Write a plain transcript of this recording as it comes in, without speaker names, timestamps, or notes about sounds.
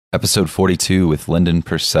Episode 42 with Lyndon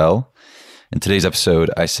Purcell. In today's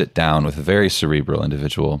episode, I sit down with a very cerebral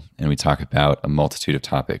individual and we talk about a multitude of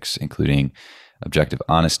topics, including objective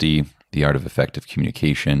honesty, the art of effective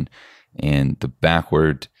communication, and the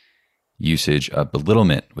backward usage of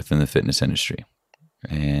belittlement within the fitness industry,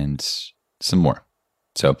 and some more.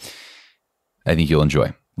 So I think you'll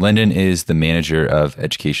enjoy. Lyndon is the manager of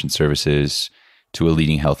education services to a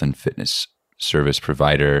leading health and fitness service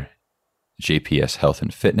provider, JPS Health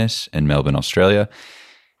and Fitness in Melbourne, Australia.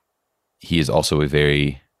 He is also a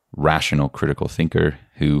very rational, critical thinker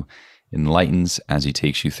who enlightens as he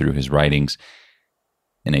takes you through his writings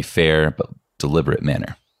in a fair but deliberate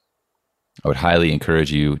manner. I would highly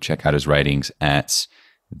encourage you to check out his writings at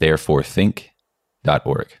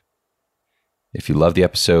thereforethink.org. If you love the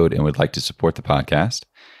episode and would like to support the podcast,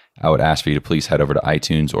 I would ask for you to please head over to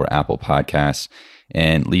iTunes or Apple Podcasts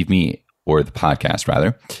and leave me, or the podcast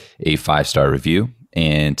rather, a 5-star review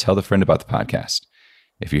and tell a friend about the podcast.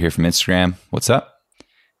 If you're here from Instagram, what's up?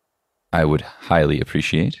 I would highly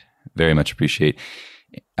appreciate, very much appreciate,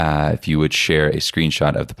 if you would share a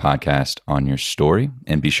screenshot of the podcast on your story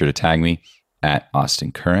and be sure to tag me at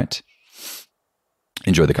Austin Current.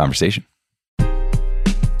 Enjoy the conversation.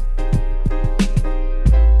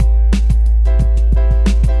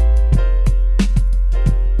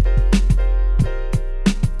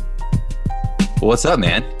 Well, what's up,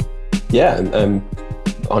 man? Yeah, I'm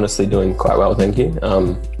honestly doing quite well, thank you.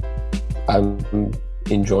 I'm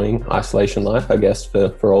enjoying isolation life, I guess,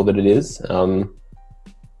 for all that it is.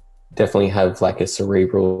 Definitely have like a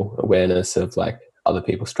cerebral awareness of like other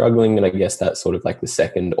people struggling, and I guess that's sort of like the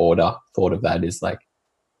second order thought of that is like,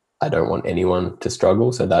 I don't want anyone to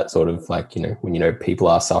struggle. So that sort of like, when people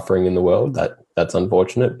are suffering in the world, that's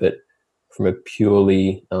unfortunate. But from a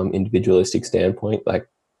purely individualistic standpoint, like,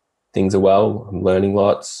 things are well. I'm learning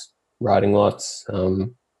lots, writing lots,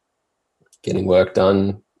 getting work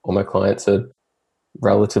done. All my clients are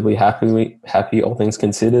relatively happy, all things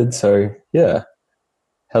considered. So yeah,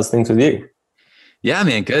 how's things with you? Yeah,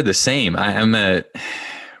 man, good. The same. I'm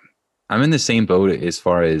in the same boat as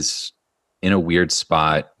far as in a weird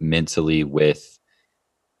spot mentally with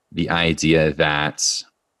the idea that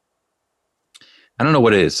I don't know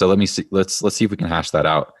what it is. So let me see. Let's see if we can hash that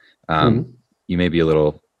out. You may be a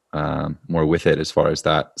little more with it as far as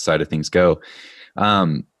that side of things go.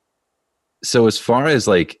 So as far as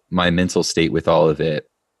like my mental state with all of it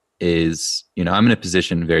is, I'm in a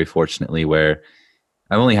position very fortunately where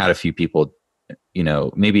I've only had a few people,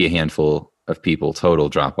 maybe a handful of people total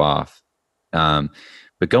drop off. But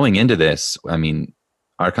going into this, I mean,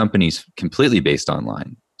 our company's completely based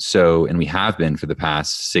online. So, and we have been for the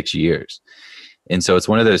past 6 years. And so it's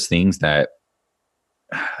one of those things that,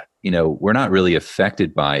 we're not really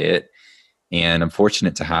affected by it. And I'm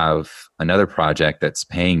fortunate to have another project that's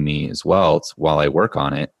paying me as well while I work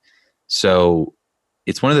on it. So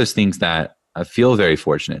it's one of those things that I feel very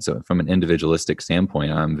fortunate. So from an individualistic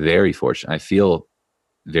standpoint, I'm very fortunate. I feel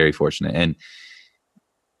very fortunate. And,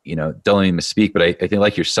 don't let me misspeak, but I think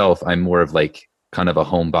like yourself, I'm more of like kind of a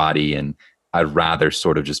homebody, and I'd rather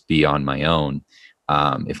sort of just be on my own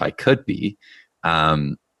if I could be.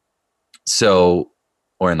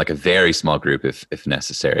 Or in like a very small group if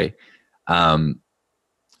necessary.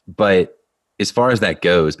 But as far as that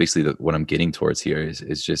goes, basically what I'm getting towards here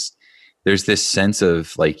is just, there's this sense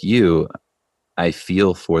of like I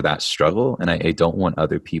feel for that struggle, and I don't want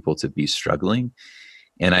other people to be struggling.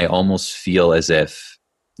 And I almost feel as if,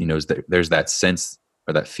 there's that sense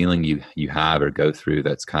or that feeling you have or go through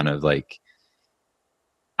that's kind of like,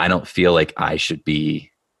 I don't feel like I should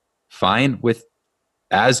be fine with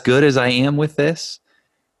as good as I am with this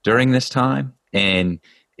during this time. And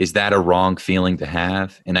is that a wrong feeling to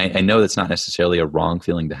have? And I know that's not necessarily a wrong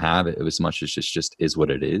feeling to have. It as much as just is what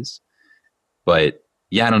it is. But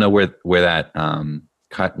yeah, I don't know where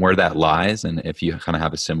that lies, and if you kind of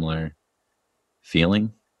have a similar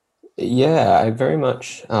feeling. Yeah, I very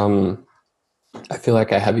much, I feel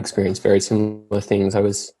like I have experienced very similar things. I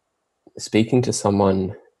was speaking to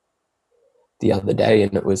someone the other day,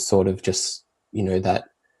 and it was sort of just,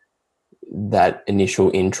 that initial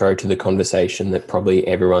intro to the conversation that probably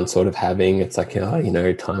everyone's sort of having. It's like,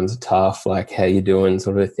 times are tough, like, how you doing,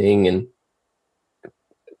 sort of a thing. And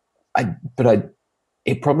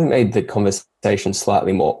it probably made the conversation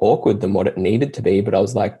slightly more awkward than what it needed to be. But I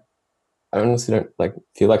was like, I honestly don't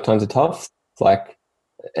feel like times are tough.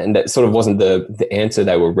 And that sort of wasn't the answer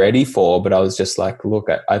they were ready for. But I was just like, look,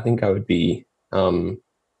 I think I would be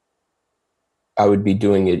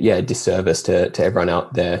doing it, a disservice to everyone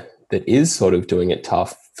out there that is sort of doing it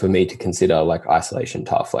tough for me to consider like isolation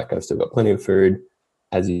tough. Like, I've still got plenty of food,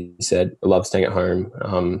 as you said, I love staying at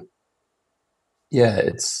home. Yeah,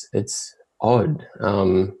 it's odd.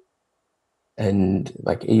 And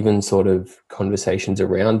like even sort of conversations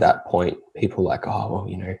around that point, people like, oh,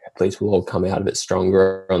 well, at least we'll all come out of it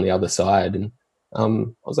stronger on the other side. And I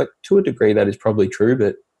was like, to a degree, that is probably true.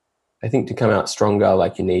 But I think to come out stronger,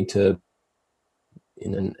 like you need to,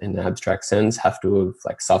 in an abstract sense, have to have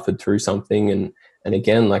like suffered through something. And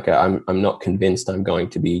again, like I'm not convinced I'm going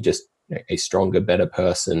to be just a stronger, better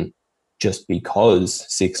person just because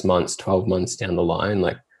 6 months, 12 months down the line.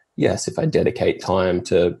 Like, yes, if I dedicate time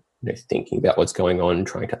to thinking about what's going on,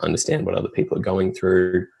 trying to understand what other people are going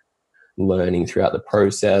through, learning throughout the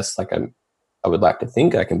process, like I would like to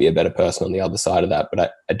think I can be a better person on the other side of that,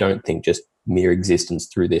 but I don't think just mere existence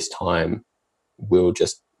through this time will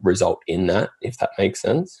just result in that, if that makes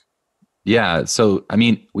sense. Yeah. So, I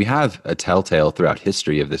mean, we have a telltale throughout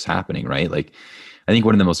history of this happening, right? Like, I think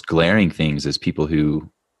one of the most glaring things is people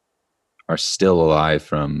who are still alive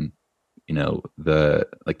from, the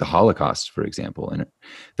Holocaust, for example, and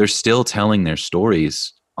they're still telling their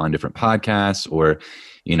stories on different podcasts or,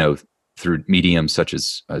 through mediums such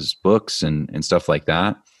as books and stuff like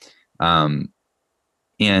that. And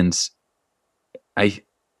I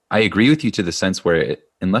agree with you to the sense where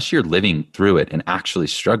unless you're living through it and actually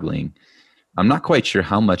struggling, I'm not quite sure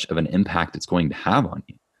how much of an impact it's going to have on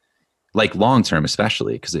you. Like long term,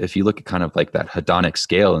 especially, because if you look at kind of like that hedonic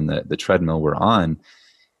scale and the treadmill we're on,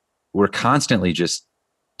 we're constantly just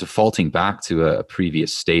defaulting back to a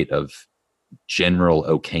previous state of general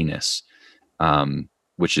okayness,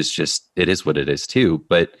 which is just, it is what it is too.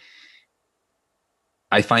 But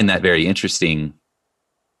I find that very interesting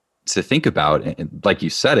to think about, like you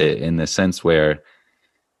said it, in the sense where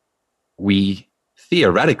we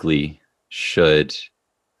theoretically should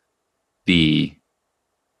be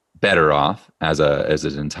better off as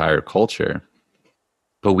an entire culture,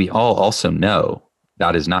 but we all also know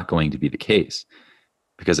that is not going to be the case,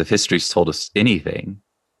 because if history's told us anything,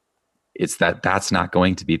 it's that that's not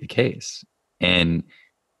going to be the case, and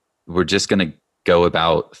we're just going to go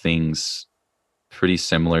about things pretty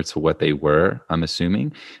similar to what they were, I'm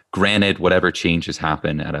assuming. Granted, whatever changes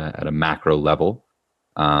happen at a macro level,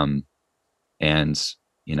 and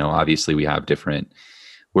obviously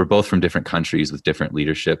we're both from different countries with different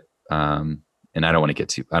leadership, and I don't want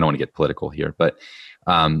to get political here, but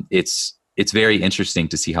it's very interesting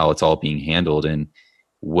to see how it's all being handled and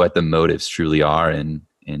what the motives truly are, and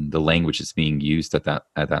the language that's being used at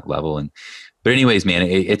that level. But anyways, man,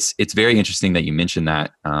 it's very interesting that you mentioned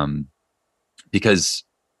that, because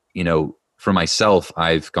for myself,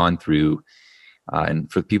 I've gone through, and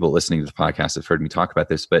for people listening to the podcast have heard me talk about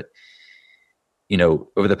this, but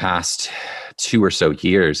over the past 2 or so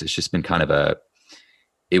years, it's just been kind of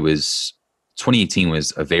 2018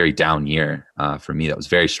 was a very down year for me. That was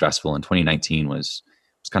very stressful. And 2019 was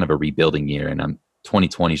kind of a rebuilding year. And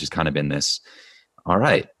 2020 has just kind of been this, all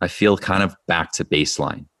right, I feel kind of back to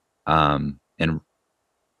baseline. And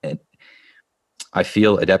I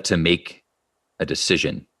feel adept to make a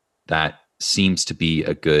decision that seems to be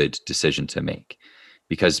a good decision to make.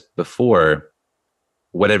 Because before,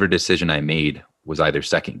 whatever decision I made was either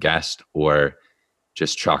second guessed or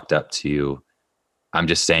just chalked up to, I'm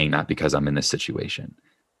just saying that because I'm in this situation.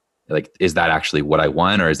 Like, is that actually what I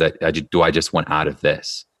want, or is that do I just want out of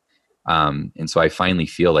this? And so I finally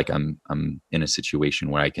feel like I'm in a situation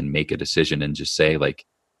where I can make a decision and just say, like,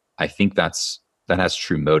 I think that has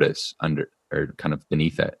true motives under or kind of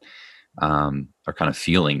beneath it, or kind of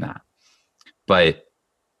feeling that. But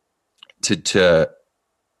to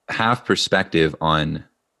have perspective on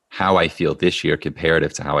how I feel this year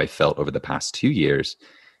comparative to how I felt over the past 2 years,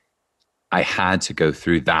 I had to go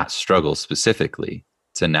through that struggle specifically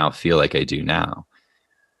to now feel like I do now.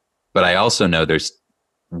 But I also know there's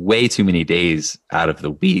way too many days out of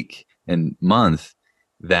the week and month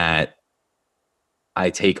that I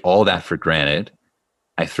take all that for granted.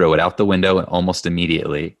 I throw it out the window almost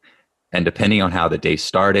immediately. And depending on how the day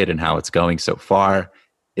started and how it's going so far,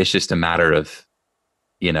 it's just a matter of,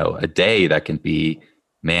 a day that can be,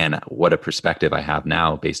 man, what a perspective I have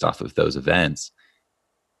now based off of those events.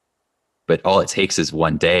 But all it takes is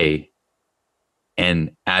one day.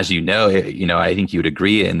 And as I think you would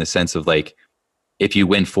agree in the sense of, like, if you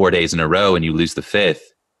win 4 days in a row and you lose the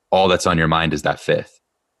fifth, all that's on your mind is that fifth.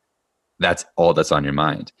 That's all that's on your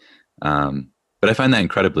mind. But I find that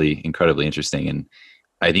incredibly, incredibly interesting. And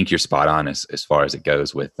I think you're spot on as far as it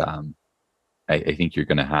goes with, I think you're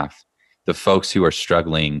going to have the folks who are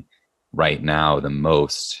struggling right now the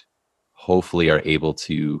most, hopefully are able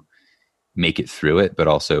to make it through it, but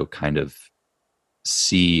also kind of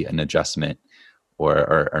see an adjustment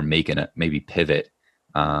or make maybe pivot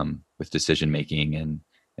with decision making and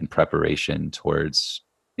preparation towards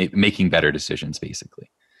making better decisions, basically.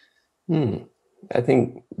 I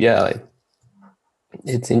think, yeah,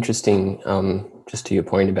 it's interesting, just to your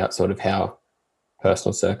point about sort of how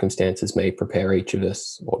personal circumstances may prepare each of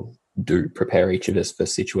us, or do prepare each of us for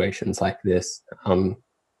situations like this.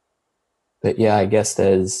 But yeah, I guess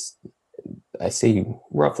I see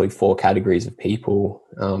roughly 4 categories of people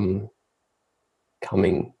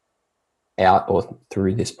coming out or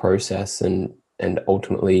through this process, and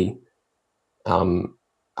ultimately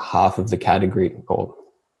half of the category, or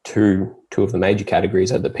two of the major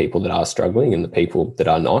categories, are the people that are struggling and the people that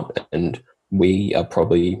are not, and we are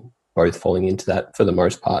probably both falling into that for the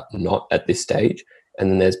most part, not at this stage. And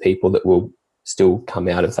then there's people that will still come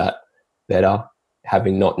out of that better,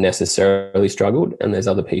 having not necessarily struggled, and there's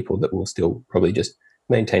other people that will still probably just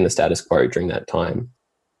maintain the status quo during that time.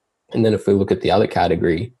 And then if we look at the other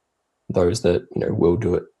category, those that will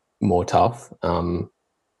do it more tough,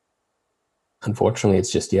 unfortunately,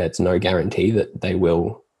 it's just, it's no guarantee that they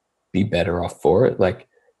will be better off for it. Like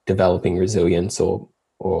developing resilience or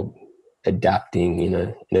adapting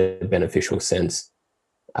in a beneficial sense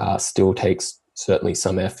still takes certainly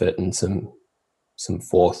some effort and some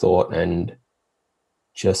forethought, and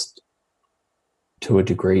just to a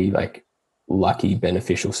degree, like lucky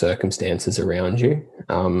beneficial circumstances around you.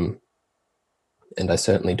 And I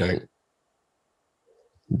certainly don't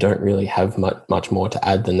really have much more to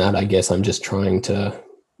add than that. I guess I'm just trying to,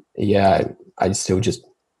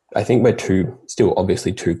 I think we're still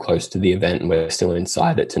obviously too close to the event, and we're still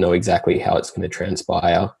inside it to know exactly how it's going to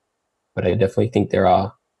transpire. But I definitely think there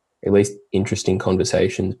are at least interesting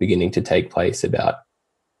conversations beginning to take place about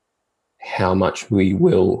how much we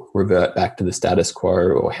will revert back to the status quo,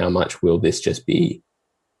 or how much will this just be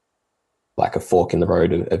like a fork in the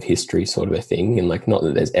road of history sort of a thing. And like, not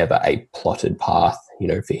that there's ever a plotted path,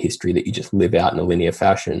 for history that you just live out in a linear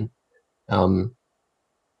fashion. But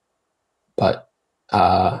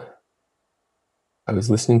I was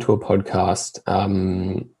listening to a podcast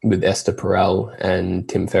with Esther Perel and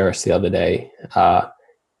Tim Ferriss the other day,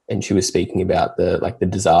 and she was speaking about the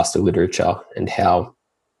disaster literature and how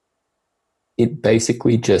it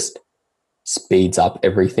basically just speeds up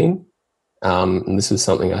everything. And this was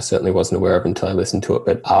something I certainly wasn't aware of until I listened to it.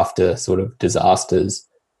 But after sort of disasters,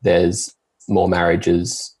 there's more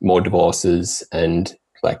marriages, more divorces, and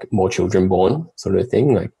like more children born, sort of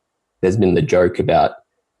thing. Like there's been the joke about,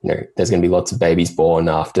 there's going to be lots of babies born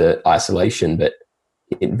after isolation, but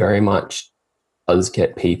it very much does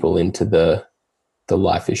get people into the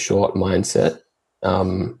life is short mindset.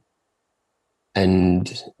 And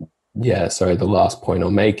yeah, sorry, the last point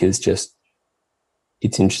I'll make is just,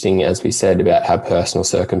 it's interesting, as we said, about how personal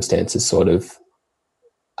circumstances sort of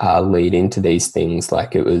lead into these things.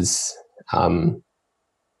 Like it was,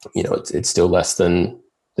 it's still less than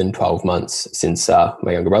 12 months since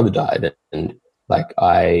my younger brother died. And like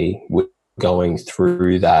I was going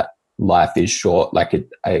through that life is short. Like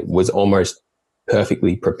I was almost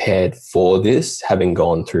perfectly prepared for this, having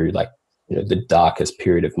gone through the darkest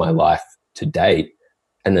period of my life to date.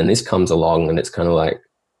 And then this comes along, and it's kind of like,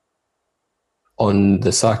 on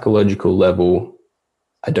the psychological level,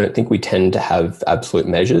 I don't think we tend to have absolute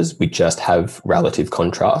measures. We just have relative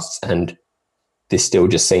contrasts. And this still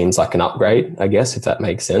just seems like an upgrade, I guess, if that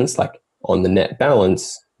makes sense. Like on the net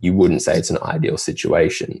balance, you wouldn't say it's an ideal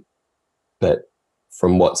situation. But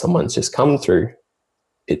from what someone's just come through,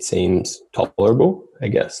 it seems tolerable, I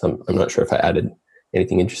guess. I'm not sure if I added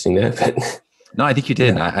anything interesting there, but no, I think you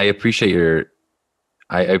did. Yeah. I appreciate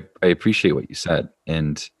I appreciate what you said.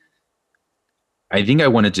 And I think I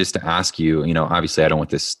wanted just to ask you, obviously I don't want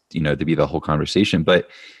this, to be the whole conversation, but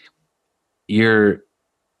you're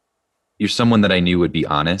someone that I knew would be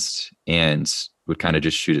honest and would kind of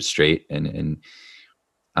just shoot it straight. And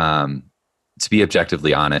to be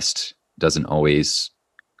objectively honest doesn't always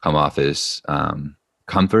come off as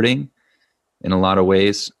comforting in a lot of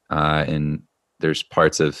ways. And there's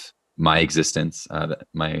parts of my existence that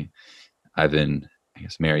I've been, I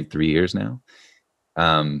guess, married 3 years now.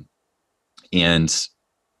 And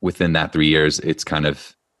within that 3 years, it's kind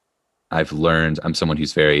of, I've learned, I'm someone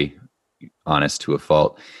who's very honest to a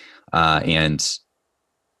fault. And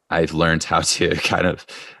I've learned how to kind of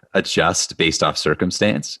adjust based off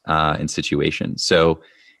circumstance and situation. So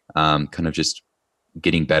kind of just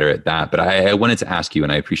getting better at that. But I wanted to ask you,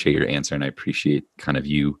 and I appreciate your answer, and I appreciate kind of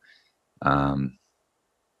you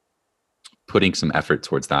putting some effort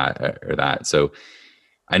towards that or that. So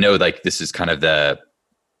I know like this is kind of the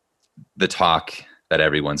talk that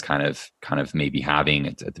everyone's kind of maybe having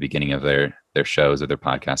at the beginning of their shows or their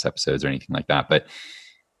podcast episodes or anything like that. But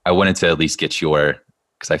I wanted to at least get your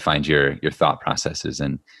because I find your thought processes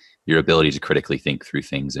and your ability to critically think through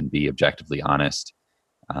things and be objectively honest,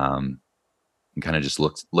 and kind of just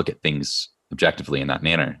look at things objectively in that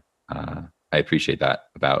manner. I appreciate that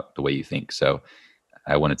about the way you think. So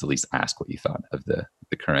I wanted to at least ask what you thought of the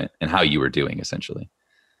current and how you were doing, essentially.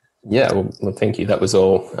 Yeah, well, thank you. That was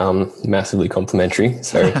all massively complimentary.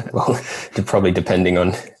 So, well, probably depending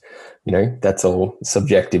on, that's all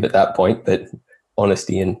subjective at that point. But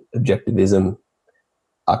honesty and objectivism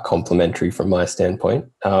are complementary from my standpoint.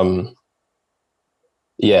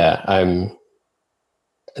 Yeah,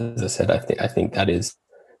 as I said, I think that is,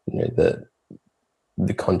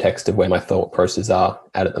 the context of where my thought processes are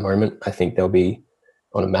at the moment. I think there'll be,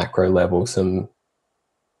 on a macro level, some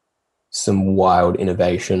wild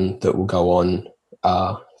innovation that will go on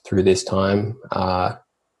through this time.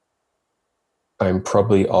 I'm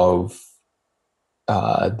probably of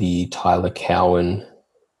the Tyler Cowen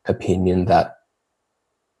opinion that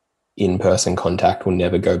in-person contact will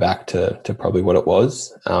never go back to probably what it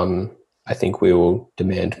was. I think we will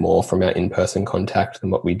demand more from our in-person contact than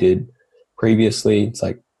what we did previously. It's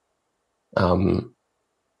like,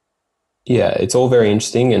 it's all very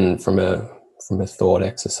interesting, and from a thought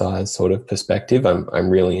exercise sort of perspective, I'm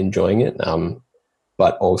really enjoying it.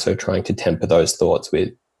 But also trying to temper those thoughts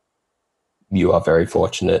with, you are very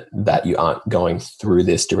fortunate that you aren't going through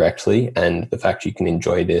this directly, and the fact you can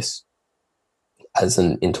enjoy this as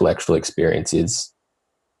an intellectual experience is,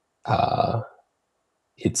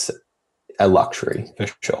 it's a luxury for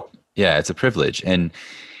sure. Yeah, it's a privilege, and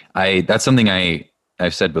that's something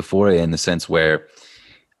I've said before, in the sense where,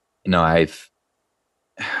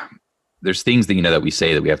 there's things that, that we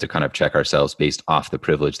say that we have to kind of check ourselves based off the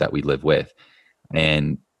privilege that we live with.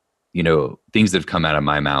 And, things that have come out of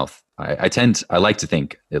my mouth, I like to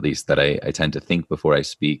think, at least, that I tend to think before I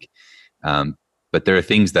speak. But there are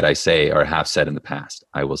things that I say or have said in the past.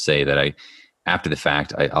 I will say that after the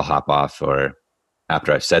fact, I'll hop off, or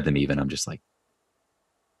after I've said them even, I'm just like,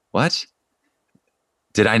 what?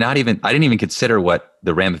 I didn't even consider what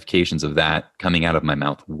the ramifications of that coming out of my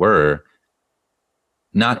mouth were.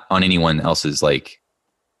 Not on anyone else's, maybe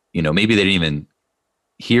they didn't even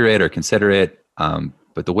hear it or consider it.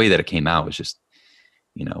 But the way that it came out was just,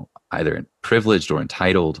 either privileged or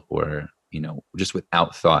entitled, or, just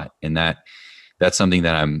without thought. And that's something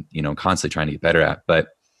that I'm, constantly trying to get better at. But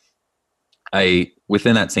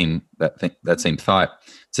within that same thought,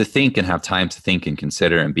 to think and have time to think and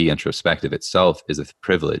consider and be introspective itself is a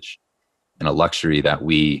privilege and a luxury that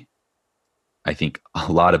I think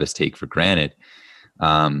a lot of us take for granted.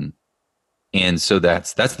 And so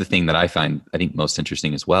that's the thing that I think most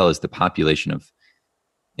interesting as well, is the population of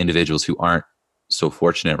individuals who aren't so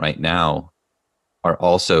fortunate right now are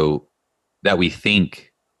also, that we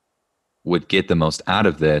think would get the most out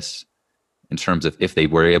of this, in terms of if they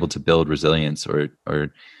were able to build resilience or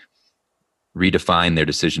redefine their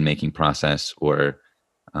decision-making process, or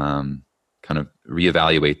kind of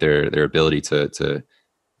reevaluate their ability to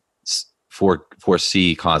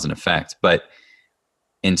foresee cause and effect. But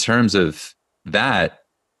in terms of that,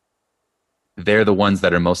 they're the ones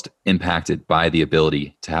that are most impacted by the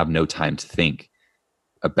ability to have no time to think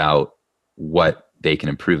about what they can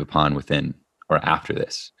improve upon within or after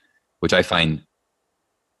this, which I find,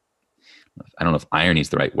 I don't know if irony is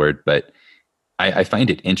the right word, but I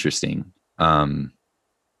find it interesting,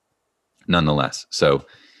 nonetheless. So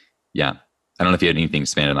yeah, I don't know if you had anything to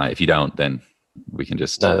expand on that. If you don't, then we can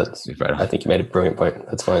just move right on. I think you made a brilliant point.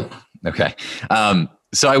 That's fine. Okay.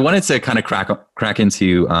 So I wanted to kind of crack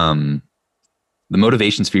into the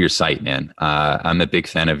motivations for your site, man. I'm a big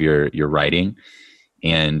fan of your writing,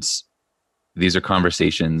 and these are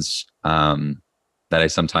conversations that I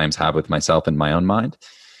sometimes have with myself in my own mind.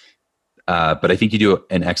 But I think you do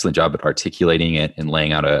an excellent job at articulating it and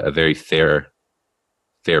laying out a very fair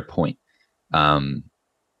point on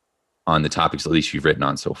the topics, at least you've written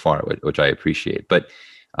on so far, which I appreciate. But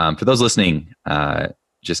for those listening,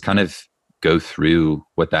 just kind of go through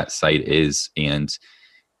what that site is, and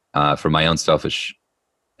for my own selfish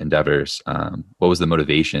endeavors, what was the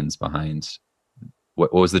motivations behind,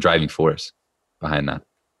 what was the driving force behind that?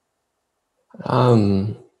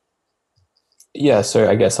 Yeah, so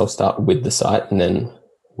I guess I'll start with the site and then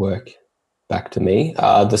work back to me.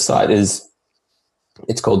 The site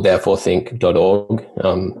it's called thereforethink.org.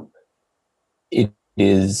 It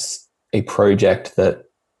is a project that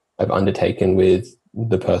I've undertaken with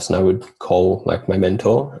the person I would call like my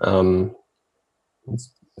mentor. He's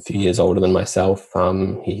a few years older than myself.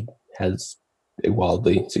 He has a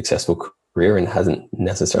wildly successful career and hasn't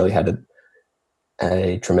necessarily had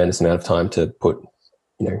a tremendous amount of time to put,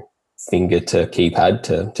 finger to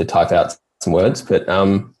keypad to type out some words, but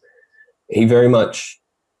he very much,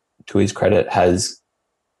 to his credit, has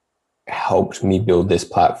helped me build this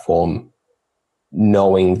platform,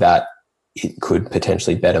 knowing that it could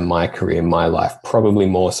potentially better my career, my life, probably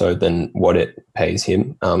more so than what it pays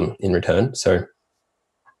him in return. So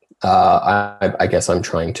I guess I'm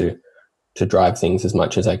trying to drive things as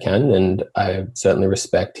much as I can, and I certainly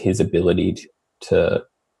respect his ability to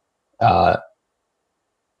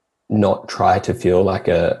not try to feel like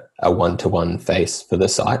a one-to-one face for the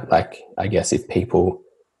site. Like, I guess if people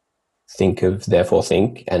think of Therefore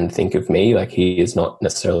Think and think of me, like, he is not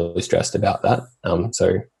necessarily stressed about that.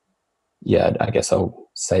 So yeah, I guess I'll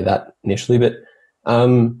say that initially, but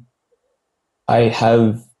I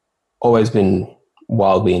have always been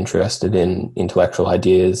wildly interested in intellectual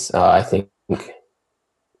ideas. I think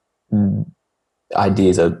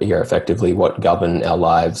ideas are effectively what govern our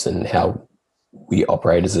lives and how we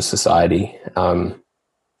operate as a society.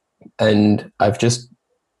 And I've just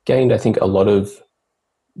gained, I think, a lot of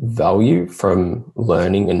value from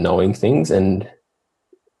learning and knowing things. And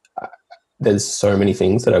there's so many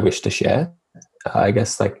things that I wish to share. I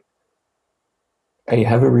guess, like, I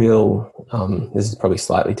have a real, this is probably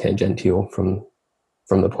slightly tangential from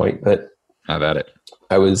the point, but how about it?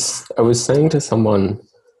 I was saying to someone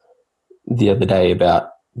the other day about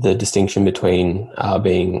the distinction between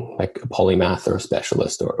being like a polymath or a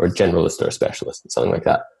specialist, or a generalist or a specialist, something like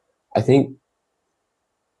that. I think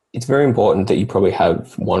it's very important that you probably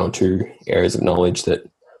have one or two areas of knowledge that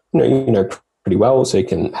you know pretty well, so you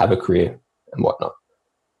can have a career and whatnot.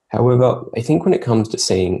 However, I think when it comes to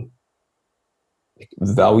seeing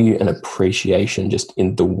value and appreciation just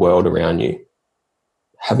in the world around you,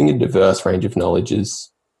 having a diverse range of knowledge is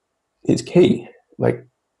key. Like,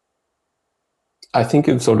 I think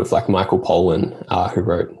of sort of like Michael Pollan, who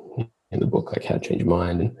wrote in the book like How to Change Your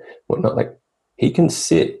Mind and whatnot. Like, he can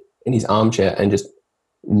sit in his armchair and just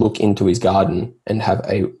look into his garden and have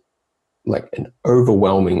an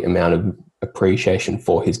overwhelming amount of appreciation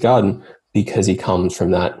for his garden, because he comes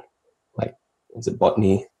from that, like, is it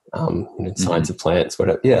botany, science of plants,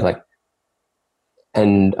 whatever. Yeah, like,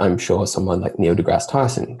 and I'm sure someone like Neil deGrasse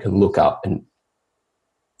Tyson can look up and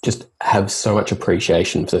just have so much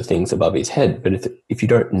appreciation for the things above his head. But if you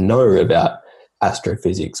don't know about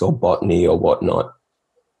astrophysics or botany or whatnot,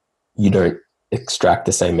 you don't extract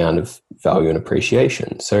the same amount of value and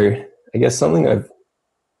appreciation. So I guess something I've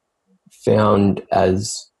found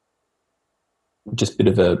as just a bit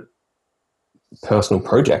of a personal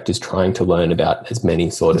project is trying to learn about as many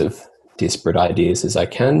sort of disparate ideas as I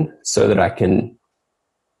can, so that I can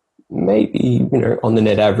maybe, on the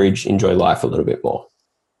net average, enjoy life a little bit more.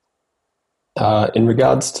 In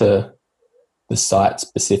regards to the site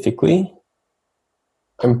specifically,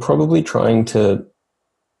 I'm probably trying to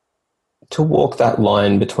walk that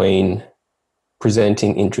line between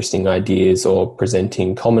presenting interesting ideas or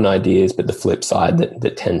presenting common ideas, but the flip side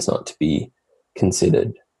that tends not to be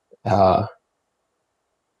considered. I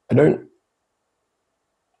don't,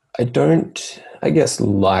 I guess,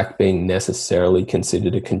 like being necessarily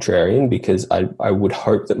considered a contrarian, because I would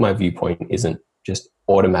hope that my viewpoint isn't just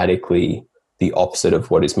automatically the opposite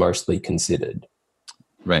of what is mostly considered.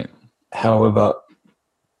 Right. However,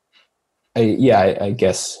 I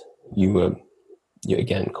guess you're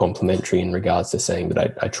again complimentary in regards to saying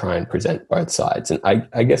that I try and present both sides. And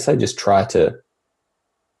I guess I just try to,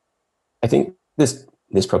 I think this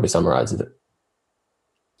probably summarizes it.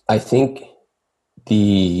 I think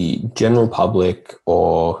the general public,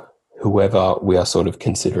 or whoever we are sort of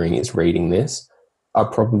considering is reading this, are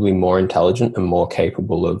probably more intelligent and more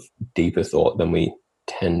capable of deeper thought than we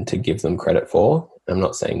tend to give them credit for. I'm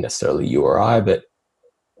not saying necessarily you or I, but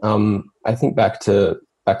I think back to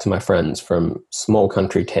my friends from small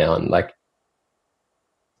country town, like,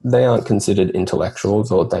 they aren't considered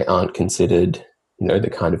intellectuals, or they aren't considered,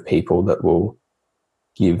 the kind of people that will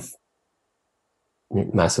give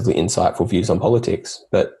massively insightful views on politics.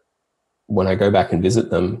 But when I go back and visit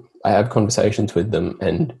them, I have conversations with them,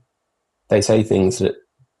 and they say things that,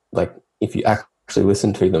 like, if you actually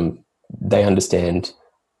listen to them, they understand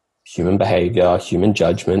human behavior, human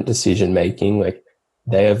judgment, decision making. Like,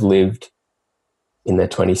 they have lived in their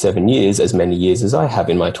 27 years as many years as I have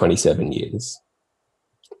in my 27 years.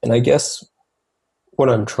 And I guess what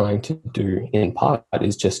I'm trying to do in part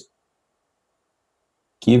is just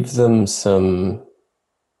give some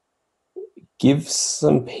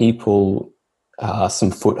people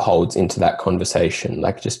some footholds into that conversation,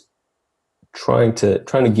 like, just trying to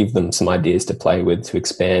give them some ideas to play with, to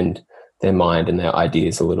expand their mind and their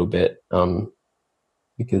ideas a little bit.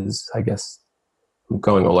 Because I guess I'm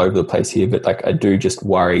going all over the place here, but, like, I do just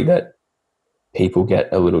worry that people get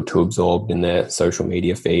a little too absorbed in their social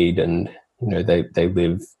media feed, and they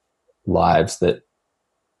live lives that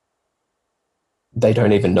they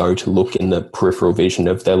don't even know to look in the peripheral vision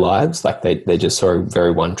of their lives. Like they're just so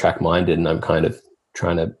very one track minded, and I'm kind of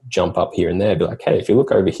trying to jump up here and there, be like, hey, if you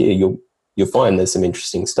look over here, you'll find there's some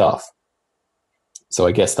interesting stuff. So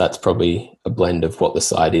I guess that's probably a blend of what the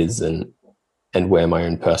site is and where my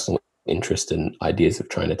own personal interest and ideas of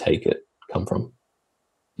trying to take it come from.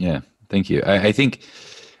 Yeah, thank you. I think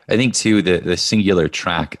too, the singular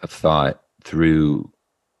track of thought through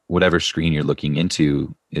whatever screen you're looking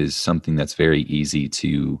into is something that's very easy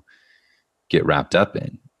to get wrapped up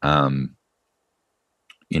in.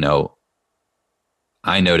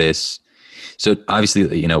 I notice, so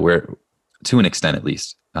obviously, we're, to an extent at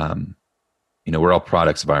least, we're all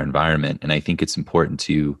products of our environment. And I think it's important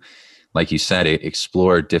to, like you said,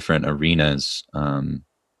 explore different arenas, or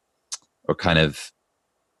kind of,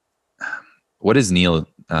 what does Neil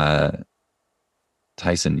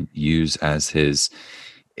Tyson use as his,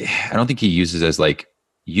 I don't think he uses as like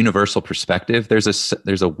universal perspective.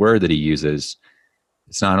 There's a word that he uses.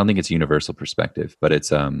 It's not, I don't think it's universal perspective, but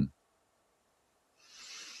it's, no,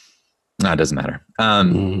 it doesn't matter.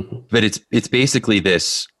 But it's basically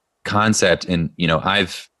this concept. And,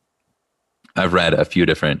 I've read a few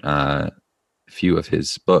different, few of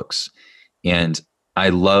his books, and I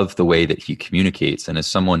love the way that he communicates. And as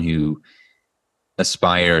someone who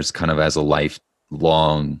aspires kind of as a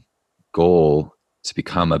lifelong goal to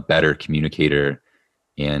become a better communicator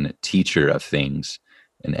and teacher of things,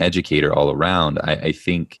 an educator all around, I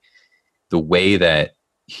think the way that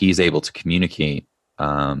he's able to communicate,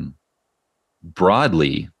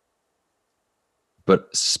 broadly,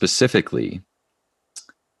 but specifically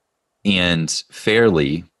and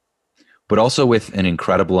fairly, but also with an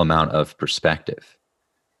incredible amount of perspective,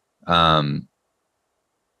 and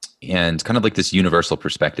kind of like this universal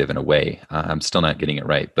perspective in a way. I'm still not getting it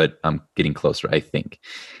right, but I'm getting closer, I think.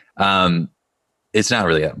 It's not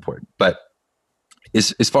really that important, but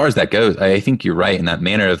as far as that goes, I think you're right in that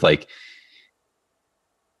manner of like,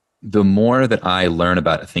 the more that I learn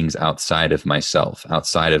about things outside of myself,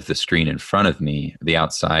 outside of the screen in front of me, the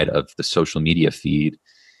outside of the social media feed,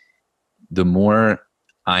 the more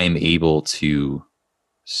I am able to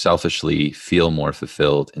selfishly feel more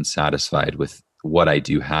fulfilled and satisfied with what I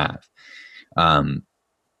do have. And,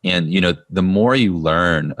 the more you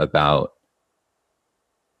learn about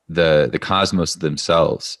the cosmos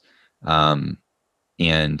themselves, and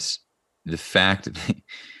the fact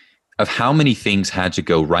of how many things had to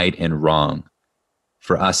go right and wrong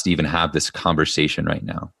for us to even have this conversation right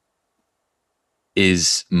now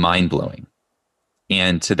is mind-blowing.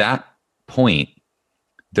 And to that point,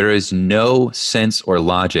 there is no sense or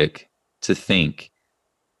logic to think,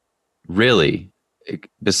 really,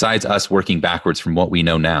 besides us working backwards from what we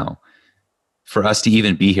know now, for us to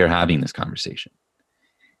even be here having this conversation.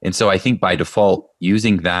 And so I think by default,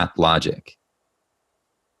 using that logic,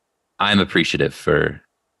 I'm appreciative for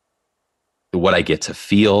what I get to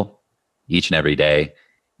feel each and every day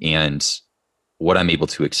and what I'm able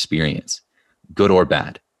to experience, good or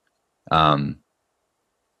bad. And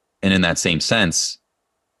in that same sense,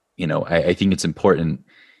 I think it's important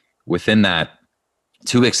within that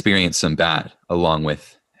to experience some bad along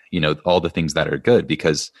with, all the things that are good,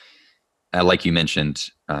 because like you mentioned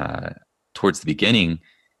towards the beginning,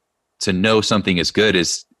 to know something is good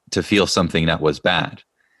is to feel something that was bad,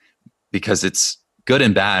 because it's good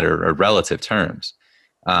and bad are relative terms,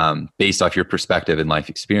 based off your perspective and life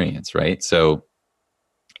experience, right? So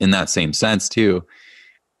in that same sense too,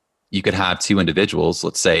 you could have two individuals,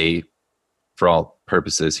 let's say for all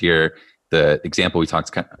purposes here, the example we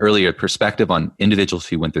talked earlier, perspective on individuals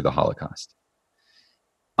who went through the Holocaust.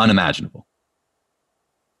 Unimaginable.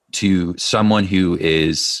 To someone who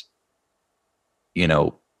is,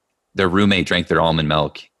 their roommate drank their almond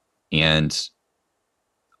milk and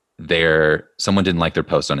someone didn't like their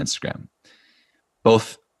post on Instagram.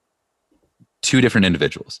 Both two different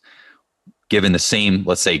individuals given the same,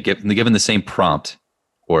 let's say, given the same prompt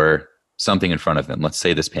or something in front of them, let's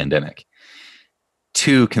say this pandemic.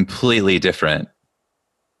 Two completely different,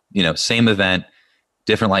 same event,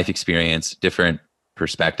 different life experience, different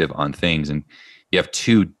perspective on things. And you have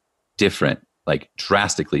two different, like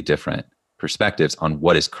drastically different perspectives on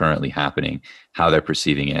what is currently happening, how they're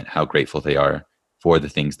perceiving it, how grateful they are for the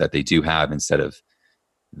things that they do have instead of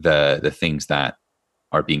the things that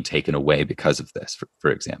are being taken away because of this,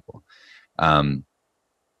 for example.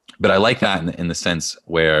 But I like that in the sense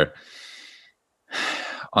where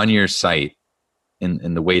on your site,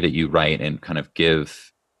 in the way that you write and kind of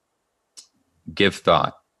give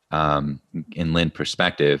thought, and lend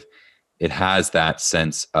perspective, it has that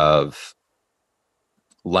sense of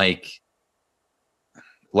like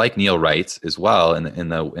Neil writes as well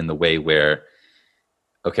in the way where,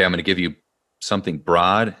 okay, I'm going to give you something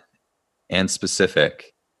broad and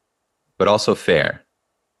specific, but also fair.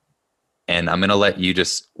 And I'm going to let you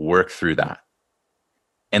just work through that.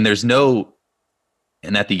 And there's no,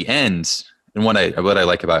 and at the end, and what I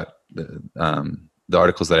like about the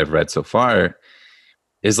articles that I've read so far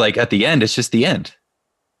is like at the end, it's just the end.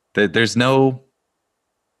 There's no,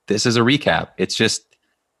 this is a recap. It's just,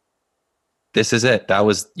 this is it.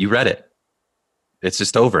 You read it. It's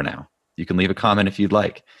just over now. You can leave a comment if you'd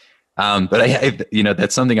like. But I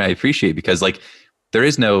that's something I appreciate, because like there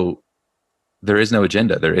is no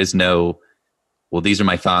agenda. There is no, well, these are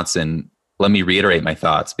my thoughts and let me reiterate my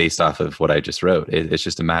thoughts based off of what I just wrote. It's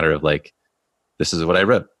just a matter of like, this is what I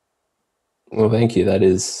wrote. Well, thank you. That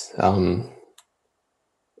is,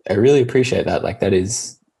 I really appreciate that. Like, that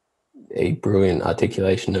is a brilliant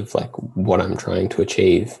articulation of like what I'm trying to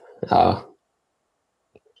achieve.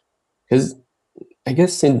 Because I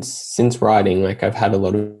guess since writing, like I've had a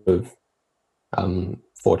lot of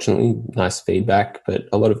fortunately nice feedback, but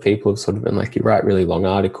a lot of people have sort of been like, you write really long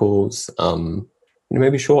articles,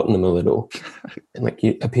 maybe shorten them a little, and like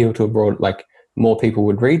you appeal to a broad, like more people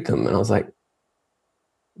would read them. And I was like,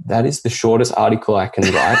 that is the shortest article I can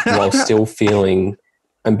write while still feeling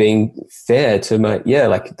I'm being fair to my,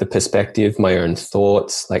 like the perspective, my own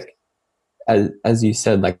thoughts. Like, as you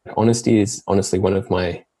said, like honesty is honestly one of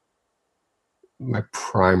my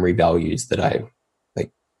primary values that I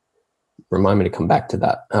like. Remind me to come back to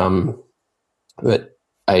that. But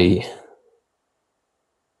like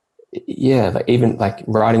even like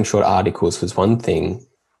writing short articles was one thing.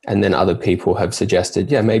 And then other people have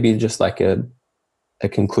suggested, maybe just like a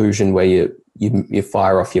conclusion where you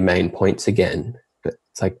fire off your main points again. But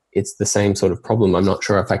it's like, it's the same sort of problem. I'm not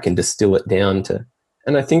sure if I can distill it down to,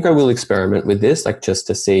 and I think I will experiment with this, like just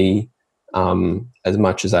to see, as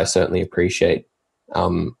much as I certainly appreciate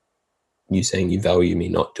you saying you value me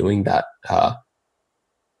not doing that,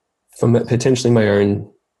 from potentially my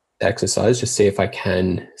own exercise, just see if I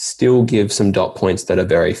can still give some dot points that are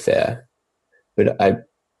very fair. But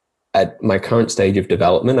at my current stage of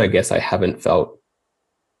development, I guess I haven't felt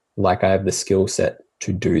like I have the skill set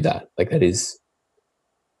to do that. Like that is,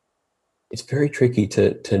 it's very tricky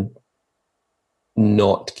to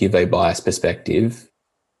not give a biased perspective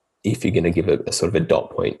if you're going to give a sort of a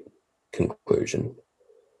dot point conclusion.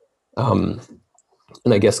 And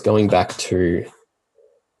I guess going back to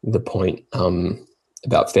the point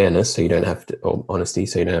about fairness, so you don't have to, or honesty,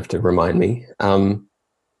 so you don't have to remind me.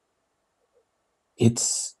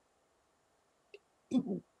 It's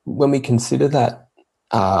when we consider that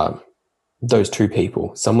those two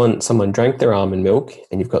people, someone drank their almond milk,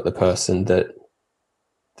 and you've got the person that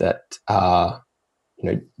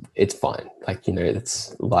it's fine. Like,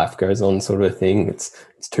 it's life goes on sort of a thing. It's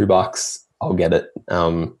 $2. I'll get it.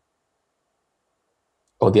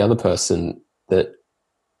 Or the other person that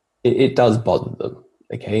it does bother them.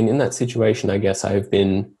 Okay. And in that situation, I guess I've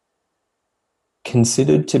been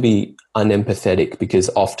considered to be unempathetic, because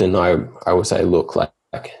often I will say, look, like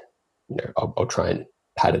I'll try and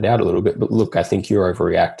pat it out a little bit, but look, I think you're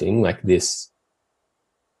overreacting. Like this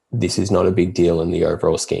is not a big deal in the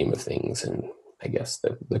overall scheme of things. And I guess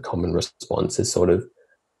the common response is sort of,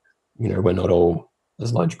 we're not all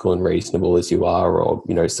as logical and reasonable as you are, or,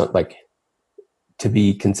 something like, to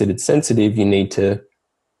be considered sensitive, you need to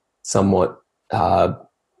somewhat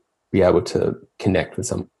be able to connect with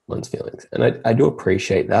someone's feelings. And I do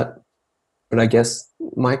appreciate that. But I guess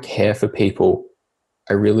my care for people,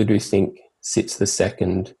 I really do think sits the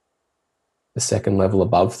second level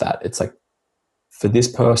above that. It's like, for this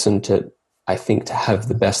person to have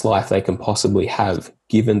the best life they can possibly have,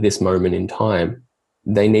 given this moment in time,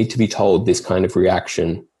 they need to be told this kind of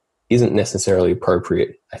reaction isn't necessarily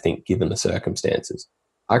appropriate, I think, given the circumstances.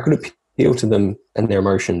 I could appeal to them and their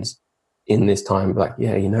emotions in this time, like,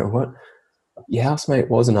 you know what? Your housemate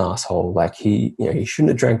was an asshole. Like he shouldn't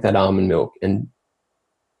have drank that almond milk. And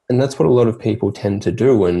that's what a lot of people tend to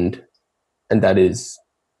do. And that is,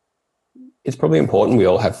 it's probably important. We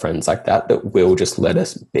all have friends like that will just let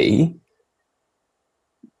us be.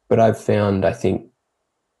 But I've found, I think,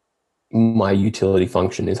 my utility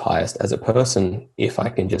function is highest as a person if I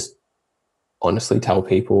can just honestly tell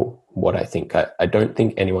people what I think. I don't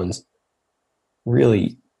think anyone's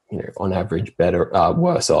really, on average,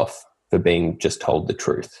 worse off for being just told the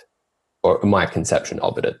truth, or my conception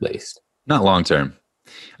of it, at least. Not long term.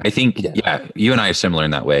 I think, you and I are similar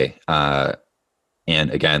in that way.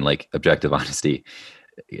 And again, like objective honesty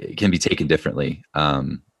can be taken differently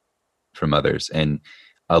from others. And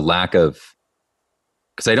a lack of,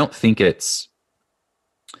 because I don't think it's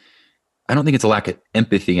a lack of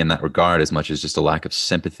empathy in that regard as much as just a lack of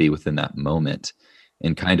sympathy within that moment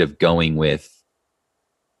and kind of going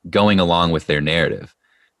along with their narrative.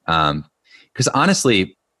 Because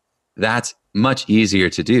honestly, that's much easier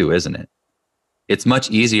to do, isn't it? It's much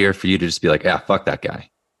easier for you to just be like, yeah, fuck that guy.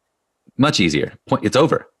 Much easier. It's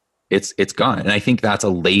over. It's gone. And I think that's the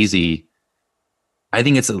lazy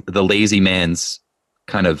man's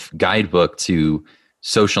kind of guidebook to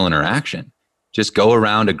social interaction. Just go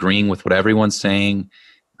around agreeing with what everyone's saying.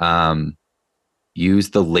 Use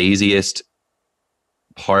the laziest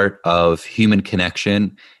part of human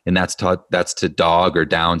connection, and that's to dog or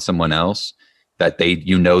down someone else that they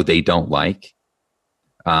don't like.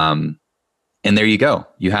 And there you go.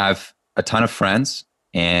 You have a ton of friends,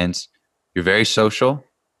 and you're very social,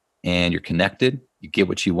 and you're connected. You get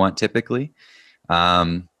what you want typically,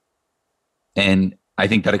 and I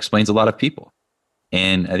think that explains a lot of people.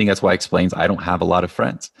 And I think that's why it explains I don't have a lot of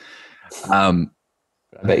friends. I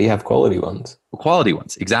bet you have quality ones. Quality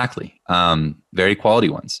ones, exactly. Very quality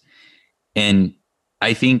ones. And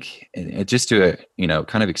I think just to,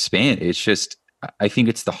 kind of expand, it's just, I think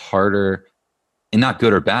it's the harder, and not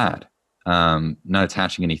good or bad, not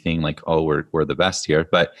attaching anything like, oh, we're the best here.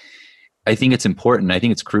 But I think it's important. I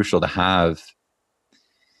think it's crucial to have,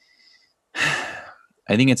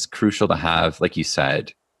 like you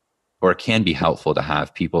said, or it can be helpful to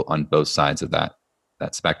have people on both sides of that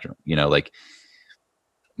spectrum. Like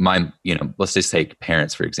let's just take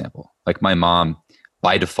parents, for example. Like my mom,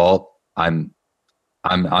 by default, I'm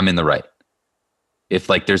in the right. If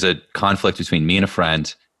like there's a conflict between me and a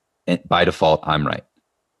friend, and by default, I'm right.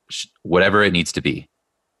 Whatever it needs to be.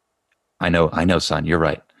 I know, son, you're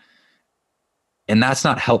right. And that's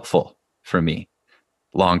not helpful for me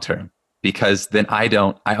long term, because then I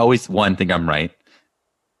always think I'm right.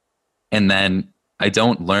 And then I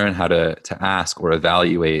don't learn how to ask or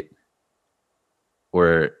evaluate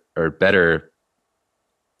or better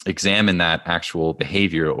examine that actual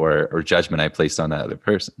behavior or judgment I placed on that other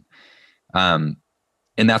person. And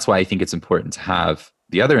that's why I think it's important to have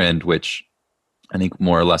the other end, which I think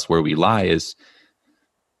more or less where we lie is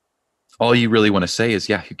all you really want to say is,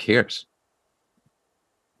 yeah, who cares?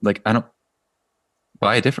 Like, I don't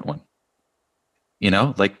buy a different one,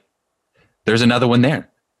 like there's another one there.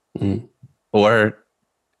 Mm. Or,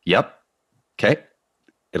 yep, okay,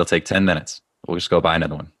 it'll take 10 minutes. We'll just go buy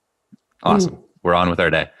another one. Awesome. We're on with our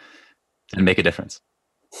day and make a difference.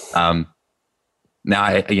 Now,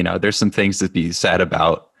 there's some things to be said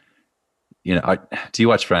about, do you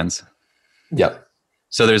watch Friends? Yep.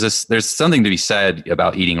 So there's something to be said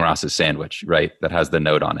about eating Ross's sandwich, right? That has the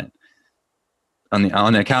note on it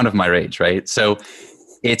on the account of my rage, right? So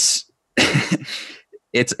it's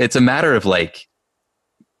it's a matter of like,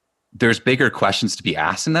 there's bigger questions to be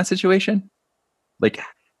asked in that situation. Like,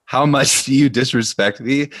 how much do you disrespect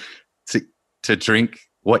me to drink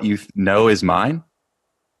what you know is mine?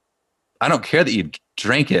 I don't care that you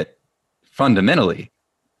drank it fundamentally,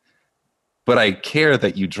 but I care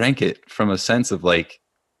that you drank it from a sense of like,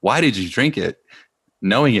 why did you drink it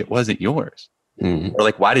knowing it wasn't yours? Or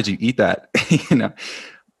like, why did you eat that? No,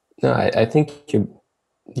 I think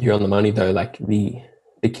you're on the money though. Like the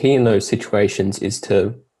key in those situations is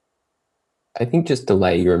to, I think, just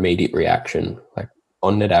delay your immediate reaction. Like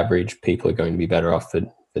on net average, people are going to be better off for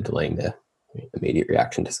delaying their immediate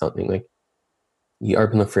reaction to something. Like you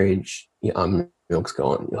open the fridge, your almond milk's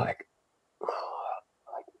gone. You're like, oh,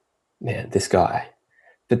 man, this guy.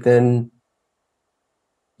 But then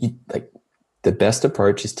the best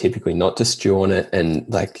approach is typically not to stew on it and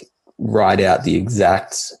like write out the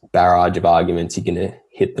exact barrage of arguments you're going to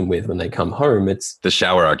hit them with when they come home. It's the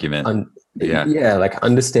shower argument. Yeah, like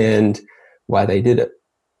understand why they did it.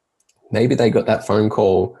 Maybe they got that phone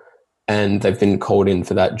call and they've been called in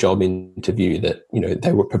for that job interview that,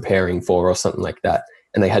 they were preparing for or something like that.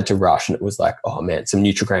 And they had to rush and it was like, oh man, some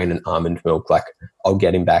Nutri-Grain and almond milk. Like I'll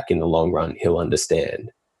get him back in the long run. He'll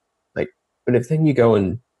understand. Like, but if then you go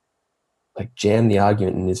and like jam the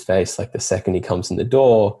argument in his face, like the second he comes in the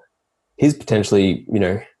door, he's potentially,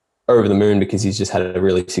 over the moon because he's just had a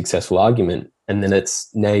really successful argument. And then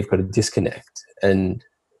now you've got a disconnect. And,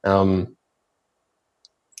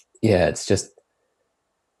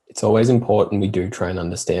 it's always important we do try and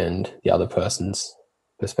understand the other person's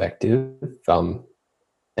perspective. And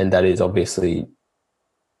that is obviously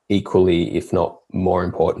equally, if not more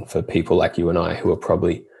important for people like you and I, who are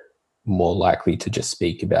probably more likely to just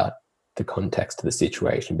speak about the context of the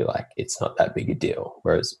situation, be like, it's not that big a deal.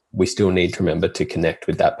 Whereas we still need to remember to connect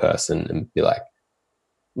with that person and be like,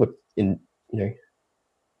 look,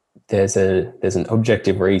 there's an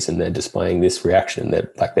objective reason they're displaying this reaction,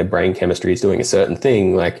 that like their brain chemistry is doing a certain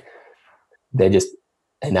thing, like they're just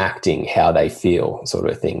enacting how they feel, sort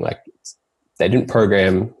of thing. Like they didn't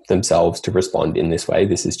program themselves to respond in this way.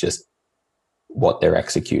 This is just what they're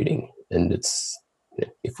executing. And it's,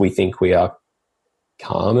 if we think we are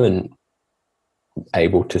calm and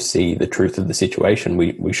able to see the truth of the situation,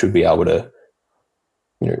 we should be able to,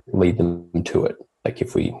 lead them to it. Like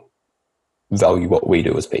if we value what we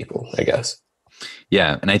do as people, I guess.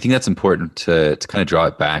 Yeah. And I think that's important to kind of draw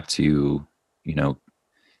it back to,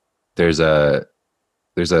 there's a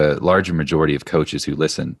larger majority of coaches who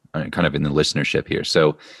listen, kind of in the listenership here.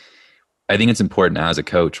 So I think it's important as a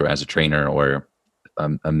coach or as a trainer or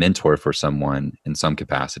a mentor for someone in some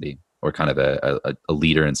capacity, or kind of a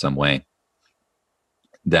leader in some way,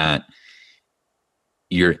 that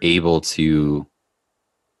you're able to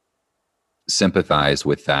sympathize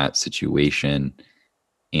with that situation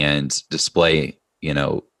and display,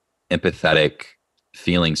 empathetic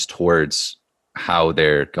feelings towards how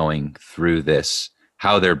they're going through this,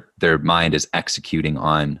 how their mind is executing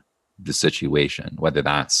on the situation, whether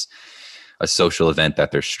that's a social event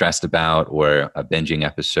that they're stressed about, or a binging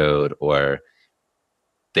episode, or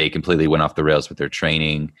they completely went off the rails with their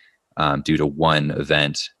training due to one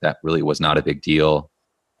event that really was not a big deal.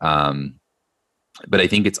 But I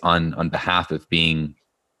think it's on behalf of being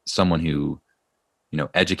someone who,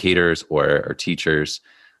 educators or teachers,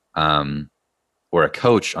 or a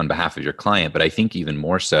coach on behalf of your client. But I think even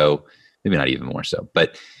more so, maybe not even more so,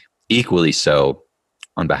 but equally so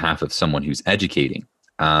on behalf of someone who's educating.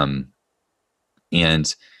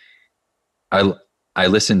 And I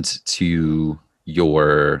listened to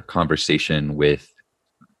your conversation with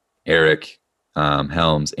Eric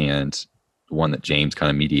Helms, and one that James kind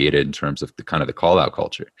of mediated in terms of the kind of the call out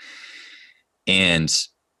culture. And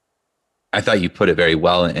I thought you put it very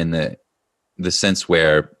well in the sense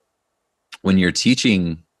where when you're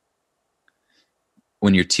teaching,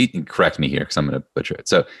 correct me here because I'm going to butcher it.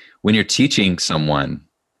 So when you're teaching someone,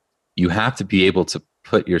 you have to be able to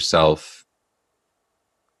put yourself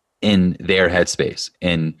in their headspace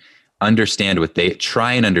and understand what they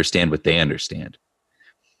understand.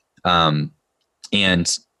 And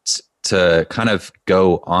to kind of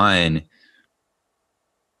go on,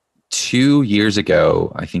 2 years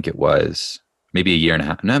ago, I think it was maybe a year and a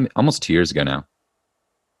half, no, almost 2 years ago now.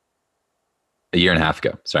 A year and a half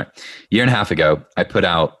ago, I put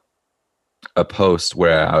out a post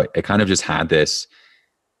where I kind of just had this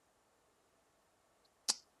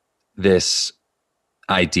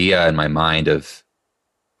idea in my mind of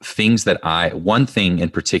things that one thing in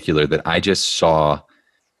particular that I just saw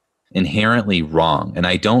inherently wrong. And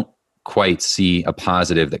I don't quite see a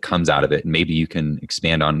positive that comes out of it. And maybe you can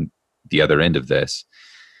expand on the other end of this.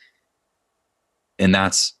 And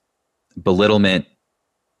that's belittlement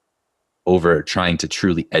over trying to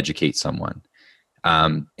truly educate someone.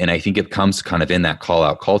 And I think it comes kind of in that call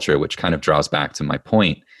out culture, which kind of draws back to my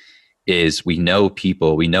point, is we know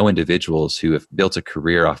individuals who have built a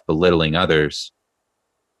career off belittling others,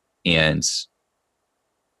 and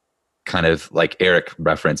kind of like Eric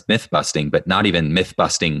referenced, myth busting, but not even myth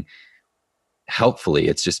busting helpfully.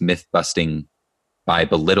 It's just myth busting by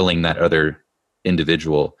belittling that other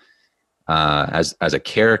individual as a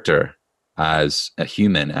character, as a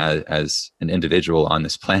human, as an individual on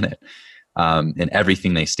this planet, and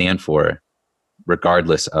everything they stand for,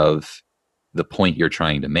 regardless of the point you're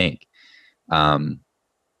trying to make. And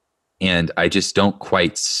I just don't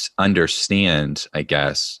quite understand, I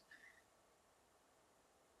guess,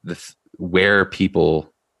 where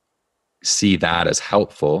people see that as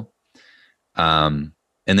helpful. And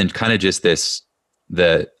then kind of just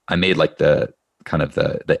I made like the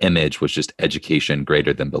image was just education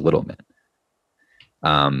greater than belittlement.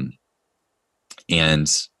 And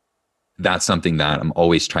that's something that I'm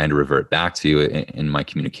always trying to revert back to in my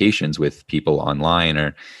communications with people online,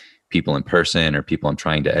 or people in person, or people I'm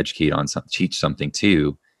trying to educate on, teach something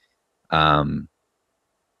to.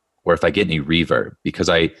 Or if I get any reverb, because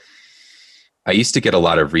I used to get a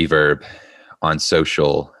lot of reverb on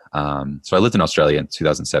social. So I lived in Australia in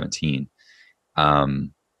 2017.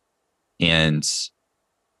 And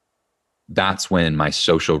that's when my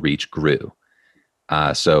social reach grew.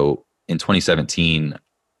 So in 2017,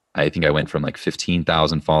 I think I went from like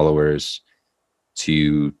 15,000 followers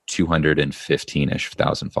to 215-ish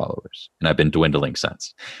thousand followers. And I've been dwindling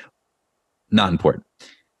since. Not important.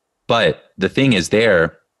 But the thing is,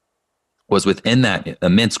 there was within that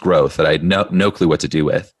immense growth that I had no clue what to do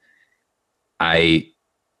with. It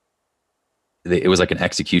was like an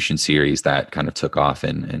execution series that kind of took off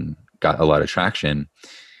and got a lot of traction.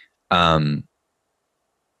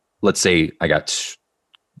 let's say I got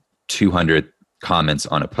 200 comments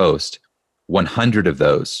on a post, 100 of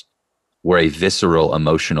those were a visceral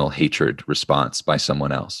emotional hatred response by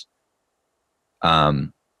someone else.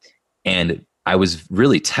 And I was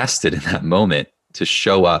really tested in that moment to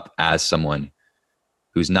show up as someone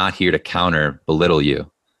who's not here to counter, belittle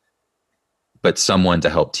you, but someone to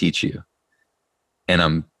help teach you. And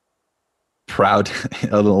I'm proud in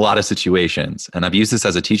a lot of situations. And I've used this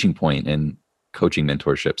as a teaching point in coaching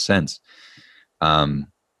mentorship since,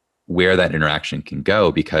 where that interaction can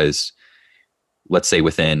go, because let's say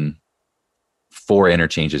within 4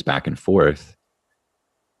 interchanges back and forth,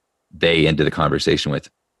 they ended the conversation with,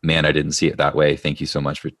 man, I didn't see it that way. Thank you so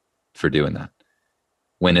much for doing that.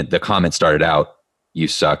 When the comment started out, you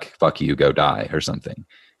suck, fuck you, go die, or something.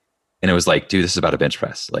 And it was like, dude, this is about a bench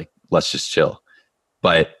press. Like, let's just chill.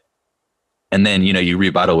 And then, you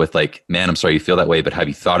rebuttal with like, man, I'm sorry you feel that way, but have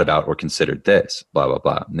you thought about or considered this, blah, blah,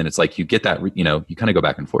 blah. And then it's like, you get that, you kind of go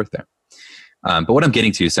back and forth there. But what I'm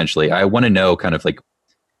getting to essentially, I want to know kind of like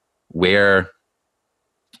where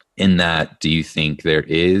in that do you think there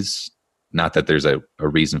is, not that there's a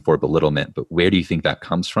reason for belittlement, but where do you think that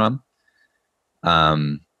comes from?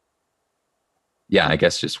 Yeah, I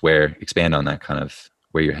guess just expand on that, kind of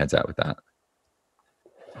where your head's at with that.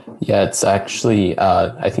 Yeah, it's actually,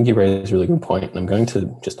 I think you raised a really good point. And I'm going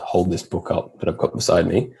to just hold this book up that I've got beside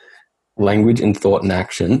me. Language in Thought and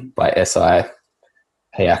Action by S.I.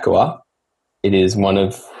 Hayakawa. It is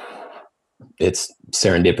it's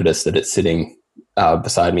serendipitous that it's sitting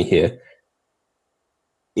beside me here.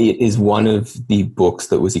 It is one of the books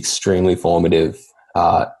that was extremely formative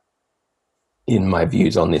in my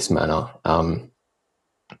views on this matter.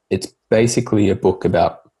 It's basically a book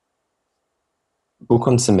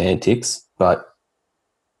on semantics, but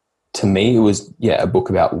to me it was a book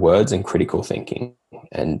about words and critical thinking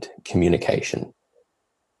and communication.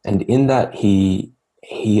 And in that he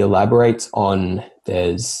elaborates on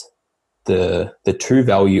there's the true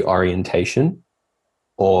value orientation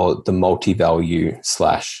or the multi-value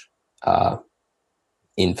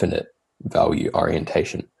 / infinite value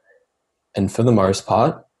orientation. And for the most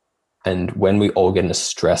part, and when we all get in a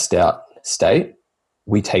stressed out state,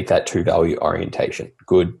 we take that true value orientation,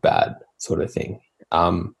 good, bad sort of thing.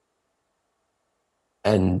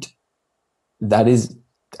 And that is,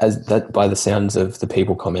 as that by the sounds of the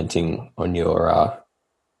people commenting on your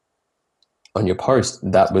post,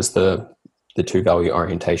 that was the true value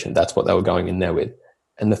orientation. That's what they were going in there with.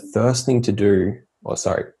 And the first thing to do,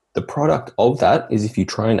 the product of that is if you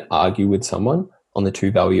try and argue with someone on the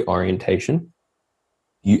true value orientation,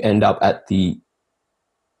 you end up at the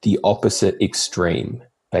opposite extreme,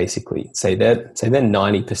 basically. Say they're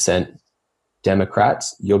 90%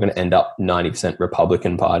 Democrats, you're going to end up 90%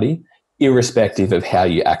 Republican Party, irrespective of how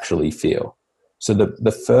you actually feel. So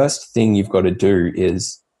the first thing you've got to do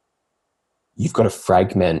is you've got to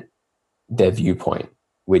fragment their viewpoint,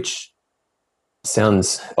 which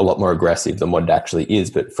sounds a lot more aggressive than what it actually is.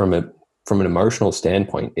 But from an emotional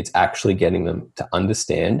standpoint, it's actually getting them to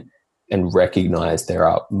understand and recognize there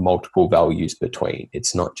are multiple values between.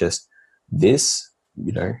 It's not just this,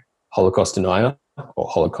 Holocaust denier or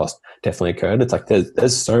Holocaust definitely occurred. It's like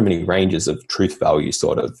there's so many ranges of truth value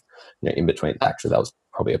sort of in between. Actually, that was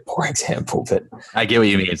probably a poor example, but I get what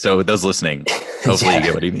you mean. So those listening, hopefully you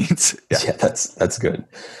get what he means. Yeah, that's good.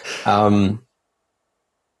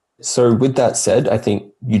 So with that said, I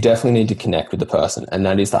think you definitely need to connect with the person. And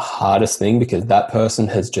that is the hardest thing, because that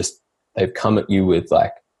person they've come at you with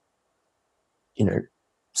like,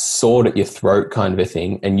 sword at your throat kind of a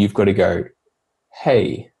thing. And you've got to go,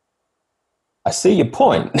 hey, I see your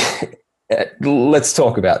point. Let's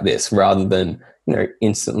talk about this, rather than,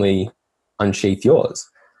 instantly unsheath yours.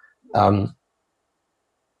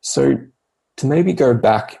 So to maybe go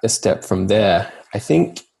back a step from there, I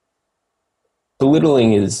think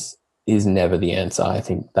belittling is never the answer. I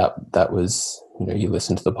think that was, you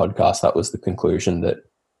listen to the podcast, that was the conclusion that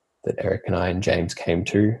Eric and I and James came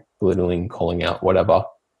to: belittling, calling out, whatever.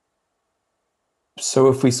 So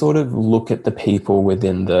if we sort of look at the people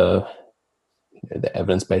within the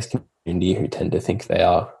evidence-based community who tend to think they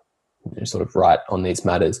are sort of right on these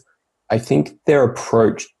matters, I think their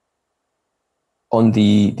approach on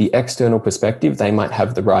the external perspective, they might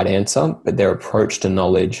have the right answer, but their approach to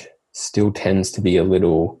knowledge still tends to be a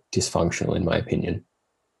little dysfunctional, in my opinion.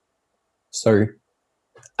 So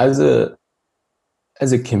as a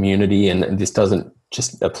community, and this doesn't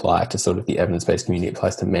just apply to sort of the evidence-based community, it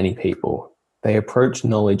applies to many people, they approach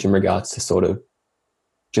knowledge in regards to sort of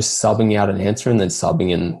just subbing out an answer and then subbing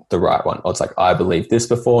in the right one. Or it's like, I believed this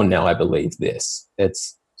before, now I believe this.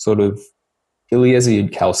 It's sort of Eliezer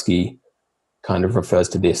Yudkowsky kind of refers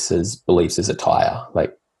to this as beliefs as attire,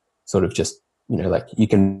 like sort of just, like you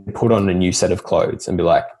can put on a new set of clothes and be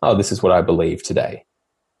like, oh, this is what I believe today.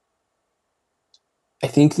 I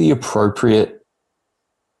think the appropriate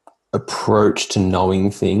approach to knowing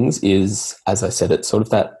things is, as I said, it's sort of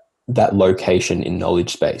that location in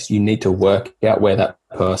knowledge space. You need to work out where that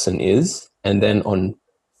person is, and then on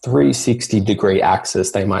 360-degree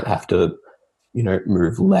axis, they might have to,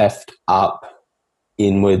 move left, up,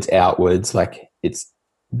 inwards, outwards. Like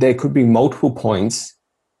there could be multiple points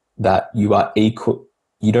that you are equal.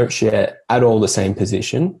 You don't share at all the same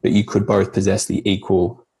position, but you could both possess the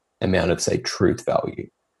equal amount of, say, truth value.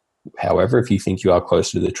 However, if you think you are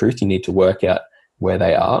closer to the truth, you need to work out where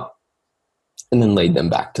they are and then lead them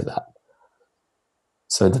back to that.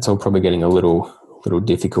 So that's all probably getting a little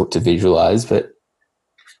difficult to visualize, but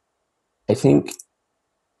I think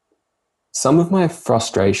some of my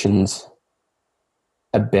frustrations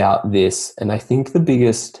about this, and I think the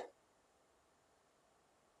biggest,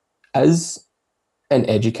 as an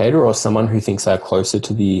educator or someone who thinks they're closer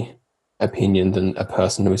to the opinion than a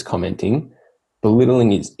person who is commenting,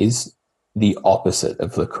 belittling is the opposite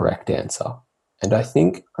of the correct answer. And I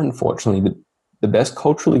think, unfortunately, the best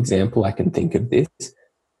cultural example I can think of this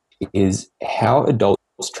is how adults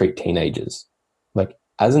treat teenagers. Like,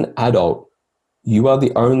 as an adult, you are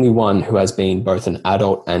the only one who has been both an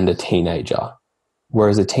adult and a teenager,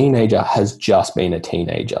 whereas a teenager has just been a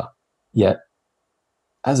teenager. Yet,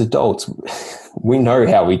 as adults, we know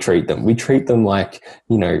how we treat them. We treat them like,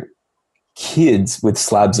 kids with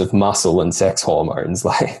slabs of muscle and sex hormones.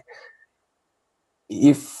 Like,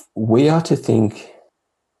 if we are to think,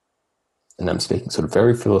 and I'm speaking sort of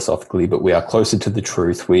very philosophically, but we are closer to the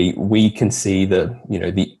truth, we can see the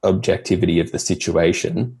objectivity of the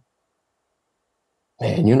situation.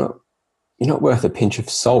 Man, you're not worth a pinch of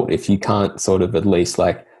salt if you can't sort of at least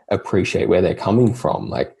like appreciate where they're coming from.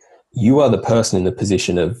 Like, you are the person in the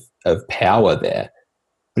position of power there.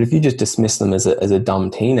 But if you just dismiss them as a dumb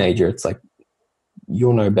teenager, it's like,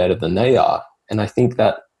 you're no better than they are. And I think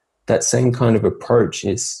that same kind of approach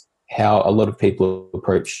is how a lot of people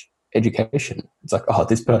approach education. It's like, oh,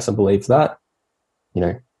 this person believes that,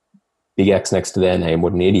 big X next to their name,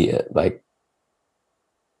 what an idiot. Like,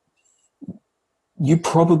 you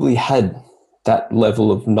probably had that level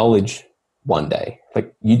of knowledge one day.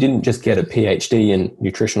 Like, you didn't just get a PhD in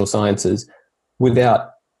nutritional sciences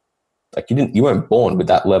without, like, you weren't born with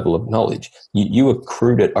that level of knowledge. You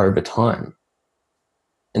accrued it over time.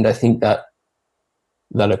 And I think that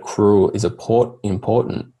accrual is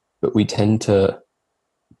important, but we tend to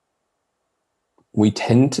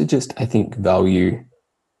just, I think, value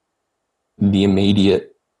the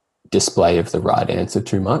immediate display of the right answer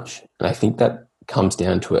too much. And I think that comes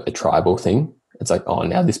down to a tribal thing. It's like, oh,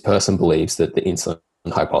 now this person believes that the insulin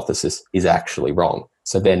hypothesis is actually wrong,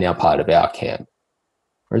 so they're now part of our camp.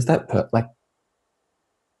 Whereas that's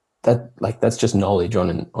just knowledge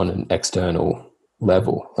on an external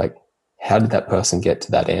level. Like, how did that person get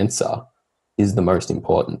to that answer is the most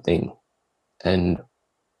important thing. And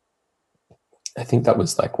I think that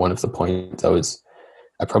was like one of the points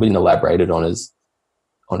I probably didn't elaborated on it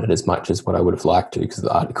as much as what I would have liked to, because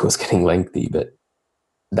the article is getting lengthy, but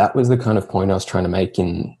that was the kind of point I was trying to make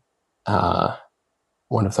in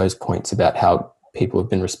one of those points about how people have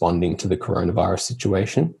been responding to the coronavirus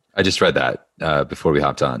situation. I just read that before we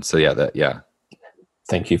hopped on. So yeah.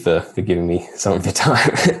 Thank you for giving me some of your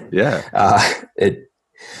time. Yeah.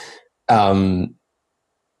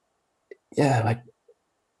 Like,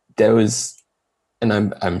 there was,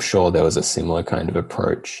 and I'm sure there was a similar kind of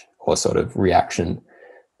approach or sort of reaction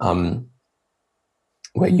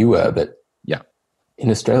where you were, but yeah, in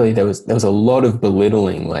Australia there was a lot of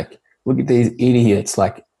belittling. Like, look at these idiots.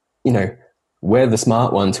 Like, we're the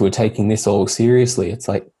smart ones who are taking this all seriously. It's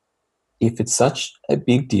like, if it's such a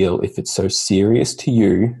big deal, if it's so serious to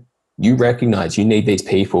you, you recognize you need these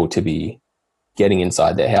people to be getting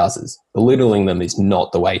inside their houses. Belittling them is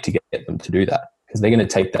not the way to get them to do that, because they're going to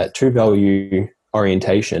take that true value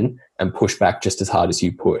orientation and push back just as hard as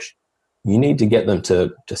you push. You need to get them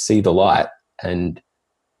to see the light, and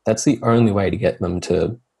that's the only way to get them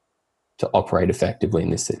to operate effectively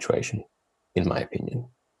in this situation, in my opinion.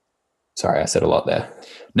 Sorry, I said a lot there.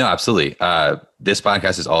 No, absolutely. This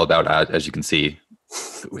podcast is all about, as you can see,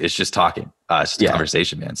 it's just talking. It's just a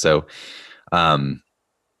conversation, man. So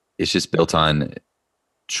it's just built on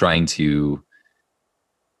trying to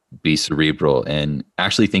be cerebral and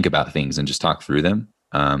actually think about things and just talk through them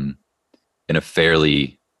in a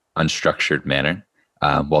fairly unstructured manner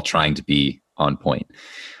while trying to be on point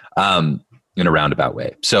in a roundabout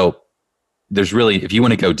way. So there's really, if you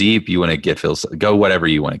want to go deep, you want to go whatever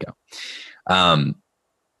you want to go. Um,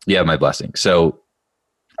 yeah, my blessing. So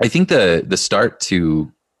I think the start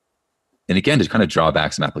to, and again, to kind of draw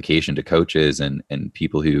back some application to coaches and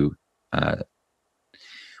people who uh,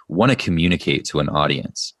 want to communicate to an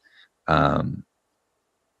audience, um,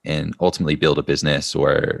 and ultimately build a business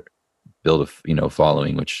or build a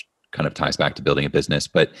following, which kind of ties back to building a business.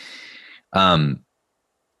 But um,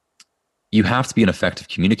 you have to be an effective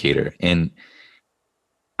communicator, and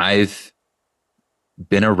I've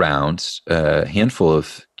been around a handful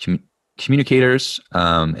of communicators,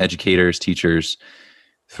 educators, teachers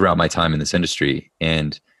throughout my time in this industry,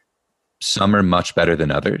 and some are much better than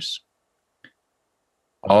others.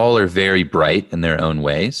 All are very bright in their own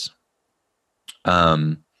ways.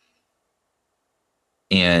 And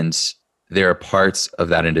there are parts of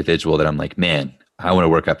that individual that I'm like, man, I want to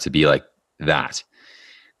work up to be like that.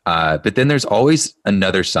 But then there's always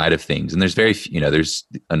another side of things. And there's there's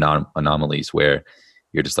anomalies where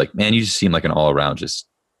you're just like, man, you just seem like an all around, just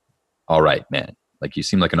all right, man. Like you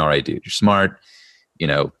seem like an all right dude. You're smart.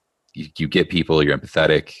 You get people, you're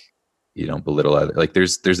empathetic. You don't belittle other. Like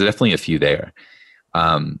there's definitely a few there.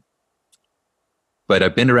 But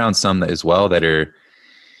I've been around some as well that are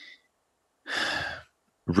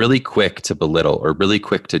really quick to belittle or really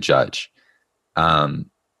quick to judge. And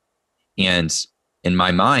in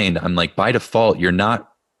my mind, I'm like, by default, you're not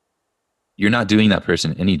doing that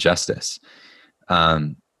person any justice.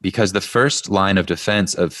 Because the first line of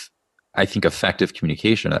defense of, I think, effective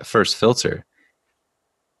communication, that first filter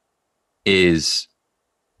is,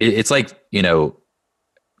 it's like,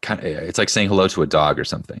 it's like saying hello to a dog or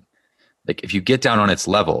something. Like if you get down on its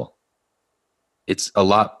level, it's a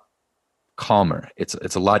lot calmer. It's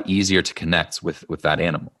a lot easier to connect with that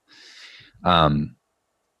animal.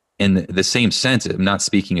 In the same sense, I'm not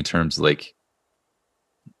speaking in terms of like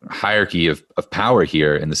hierarchy of power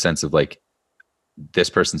here, in the sense of like this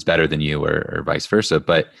person's better than you or vice versa,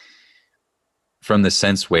 but from the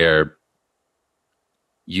sense where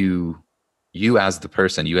you as the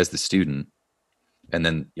person, you as the student, and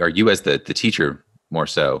then or you as the teacher, more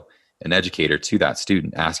so an educator to that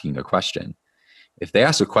student asking a question. If they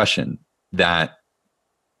ask a question that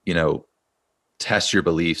tests your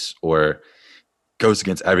beliefs or goes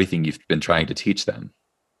against everything you've been trying to teach them,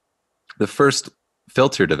 the first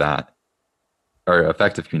filter to that, or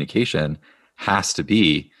effective communication, has to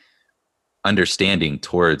be understanding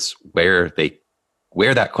towards where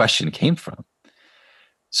that question came from.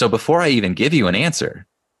 So before I even give you an answer,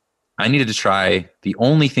 I needed to try, the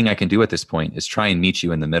only thing I can do at this point is try and meet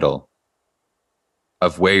you in the middle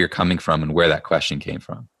of where you're coming from and where that question came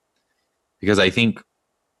from. Because I think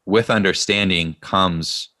with understanding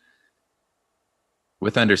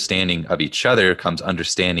of each other comes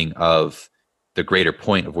understanding of the greater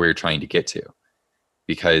point of where you're trying to get to.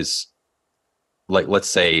 Because like,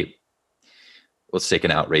 let's take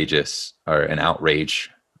an outrage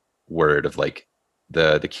word of like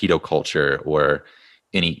the keto culture, or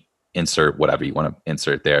any insert, whatever you want to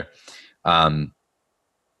insert there.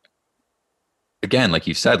 Again, like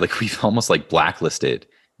you said, like we've almost like blacklisted,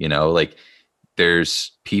 like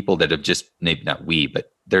there's people that have just, maybe not we,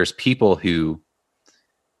 but there's people who,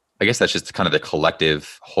 I guess that's just kind of the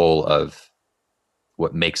collective whole of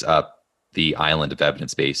what makes up the island of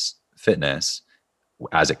evidence-based fitness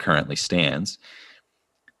as it currently stands.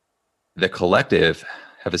 The collective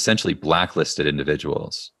have essentially blacklisted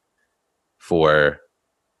individuals for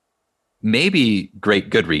maybe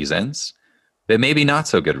good reasons, but maybe not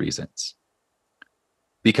so good reasons,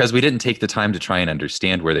 because we didn't take the time to try and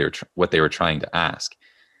understand what they were trying to ask.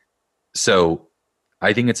 So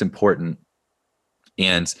I think it's important.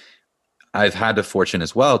 And I've had the fortune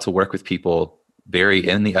as well to work with people very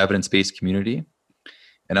in the evidence-based community.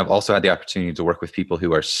 And I've also had the opportunity to work with people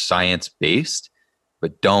who are science-based,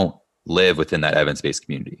 but don't live within that evidence-based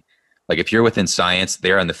community. Like if you're within science,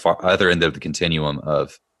 they're on the far other end of the continuum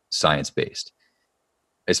of science-based,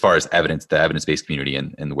 as far as the evidence-based community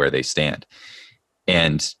and where they stand.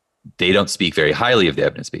 And they don't speak very highly of the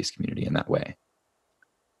evidence-based community in that way.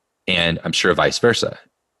 And I'm sure vice versa,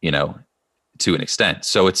 to an extent.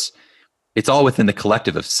 So it's all within the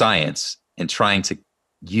collective of science, and trying to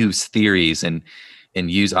use theories and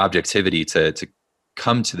use objectivity to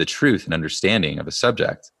come to the truth and understanding of a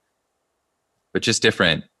subject, but just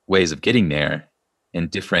different ways of getting there and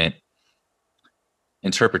different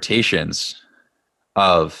interpretations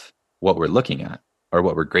of what we're looking at or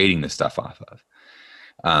what we're grading this stuff off of.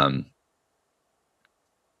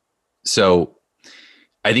 So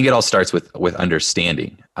I think it all starts with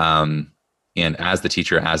understanding. And as the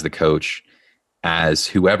teacher, as the coach, as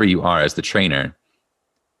whoever you are, as the trainer,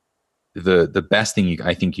 the best thing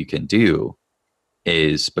I think you can do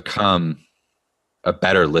is become a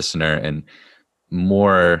better listener and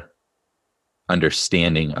more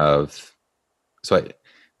understanding of,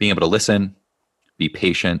 being able to listen, be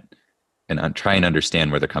patient, and try and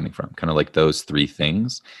understand where they're coming from, kind of like those three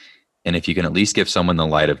things. And if you can at least give someone the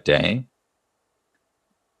light of day,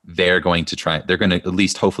 they're going to at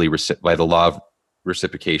least hopefully, by the law of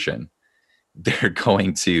reciprocation, they're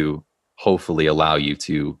going to hopefully allow you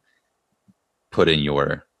to put in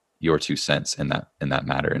your 2 cents in that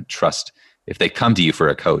matter, and trust. If they come to you for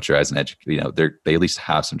a coach or as an educator, they at least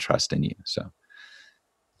have some trust in you. So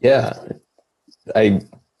yeah, I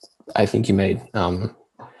think you made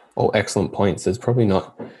all excellent points. There's probably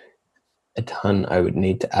not a ton I would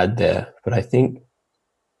need to add there, but I think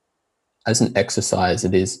as an exercise,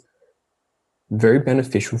 it is very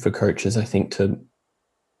beneficial for coaches, I think, to,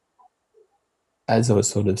 as I was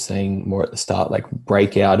sort of saying more at the start, like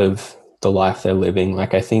break out of the life they're living.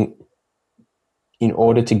 Like, I think in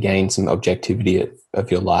order to gain some objectivity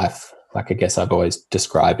of your life, like, I guess I've always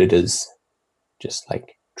described it as just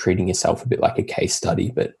like treating yourself a bit like a case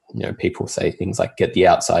study, but people say things like get the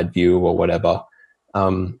outside view or whatever.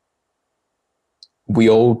 We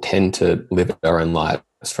all tend to live our own lives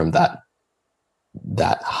from that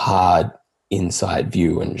hard inside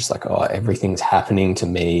view, and just like, oh, everything's happening to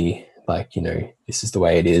me, like, this is the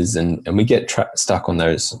way it is, and we get stuck on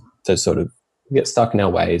those sort of, we get stuck in our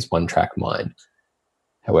ways, one track mind.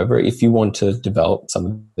 However, if you want to develop some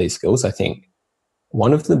of these skills, I think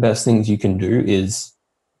one of the best things you can do is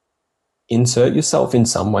insert yourself in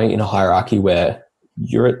some way in a hierarchy where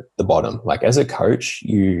you're at the bottom. Like, as a coach,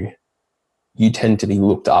 you tend to be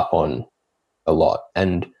looked up on a lot,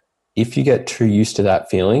 and if you get too used to that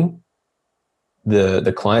feeling,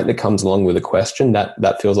 the client that comes along with a question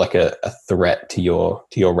that feels like a threat to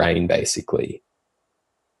your reign, basically.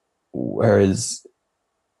 Whereas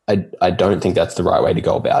I don't think that's the right way to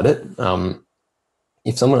go about it.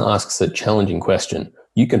 If someone asks a challenging question,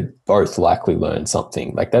 you can both likely learn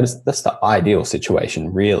something. Like, that's the ideal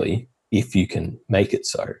situation, really, if you can make it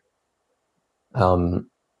so.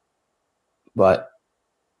 But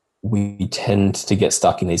we tend to get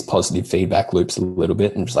stuck in these positive feedback loops a little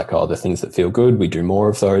bit, and just like, oh, the things that feel good, we do more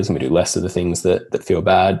of those, and we do less of the things that feel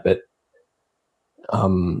bad. But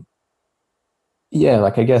yeah,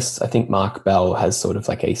 like, I think Mark Bell has sort of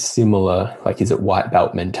like a similar, like, is it white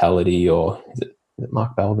belt mentality, or is it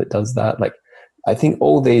Mark Bell that does that? Like, I think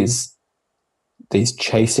all these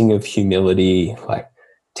chasing of humility, like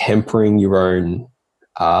tempering your own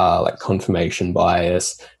like confirmation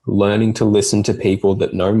bias, learning to listen to people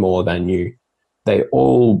that know more than you, they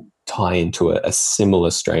all tie into a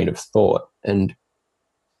similar strain of thought. And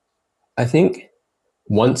I think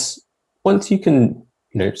once you can,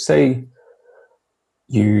 say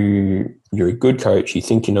you're a good coach, you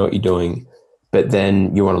think you know what you're doing, but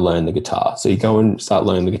then you want to learn the guitar. So you go and start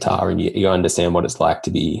learning the guitar, and you understand what it's like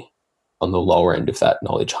to be on the lower end of that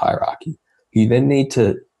knowledge hierarchy. You then need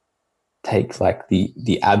to take like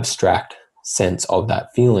the abstract sense of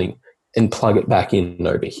that feeling and plug it back in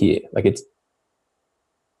over here. Like, it's,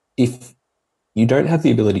 if you don't have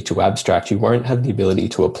the ability to abstract, you won't have the ability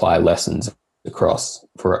to apply lessons across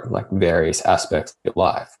for like various aspects of your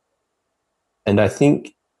life. And I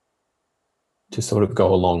think, to sort of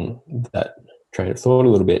go along that train of thought a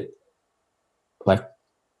little bit, like,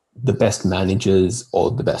 the best managers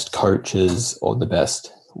or the best coaches or the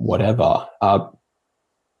best whatever are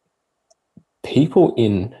people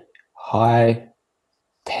in high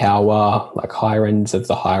power, like higher ends of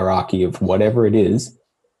the hierarchy of whatever it is.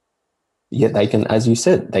 Yet they can, as you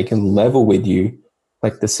said, they can level with you,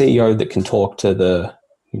 like the CEO that can talk to the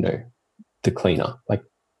cleaner. Like,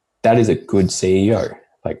 that is a good CEO,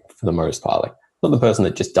 like, for the most part. Like, not the person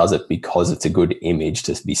that just does it because it's a good image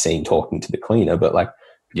to be seen talking to the cleaner, but like,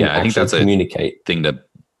 yeah, I think that's communicate. A thing to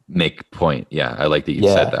make point. Yeah, I like that you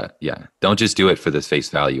said that. Yeah, don't just do it for the face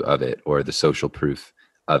value of it or the social proof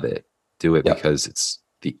of it. Do it because it's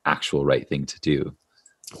the actual right thing to do.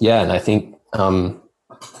 Yeah, and I think I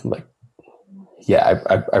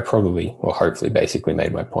probably, or hopefully, basically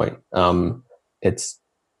made my point. It's,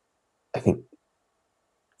 I think,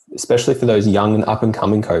 especially for those young and up and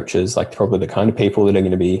coming coaches, like probably the kind of people that are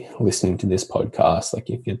going to be listening to this podcast, like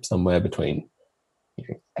if you're somewhere between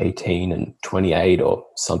 18 and 28 or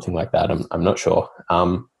something like that, I'm not sure.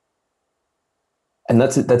 And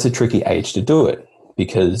that's a tricky age to do it,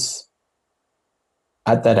 because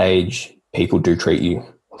at that age, people do treat you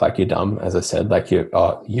like you're dumb, as I said, like you're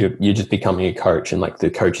just becoming a coach, and like the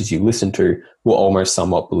coaches you listen to will almost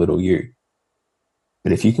somewhat belittle you.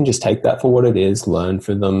 But if you can just take that for what it is, learn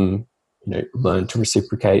from them, learn to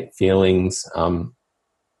reciprocate feelings, and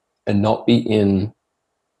not be in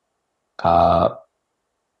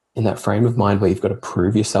in that frame of mind where you've got to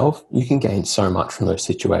prove yourself, you can gain so much from those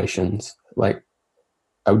situations. Like,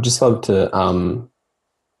 I would just love to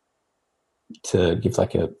give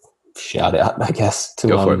like a shout out, I guess,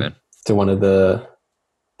 Go for it, man. to one of the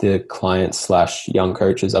clients slash young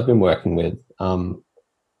coaches I've been working with,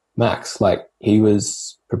 Max. Like, he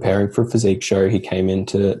was preparing for a physique show. He came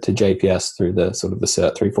into JPS through the sort of the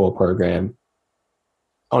Cert 3-4 program.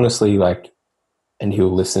 Honestly, like, and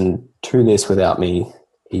he'll listen to this without me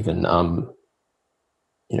even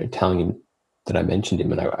telling him that I mentioned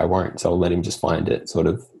him, and I won't. So I'll let him just find it sort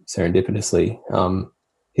of serendipitously.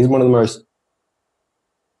 He's one of the most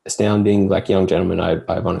astounding, like, young gentlemen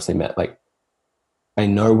I've honestly met. Like, I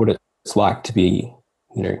know what it's like to be,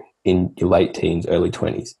 in your late teens, early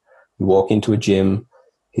 20s. You walk into a gym,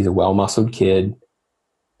 he's a well-muscled kid,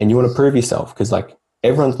 and you want to prove yourself because, like,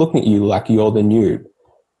 everyone's looking at you like you're the noob.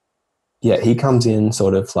 Yet he comes in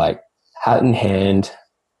sort of like hat in hand,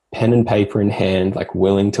 pen and paper in hand, like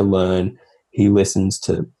willing to learn. He listens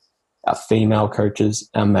to our female coaches,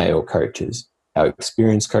 our male coaches, our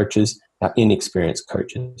experienced coaches, our inexperienced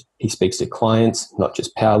coaches. He speaks to clients, not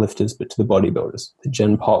just powerlifters, but to the bodybuilders, the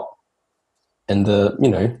Gen Pop, and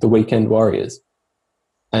the weekend warriors.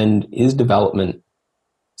 And his development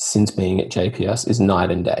since being at JPS is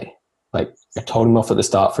night and day. Like, I told him off at the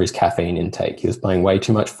start for his caffeine intake. He was playing way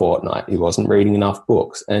too much Fortnite. He wasn't reading enough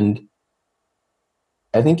books. And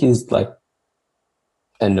I think he's like,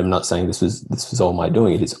 and I'm not saying this was all my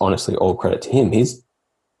doing. It is honestly all credit to him. He's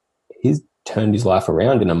turned his life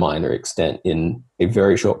around in a minor extent in a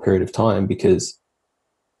very short period of time because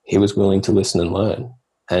he was willing to listen and learn.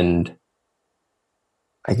 And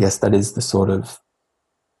I guess that is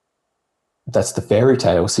that's the fairy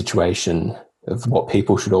tale situation of what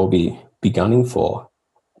people should all be gunning for.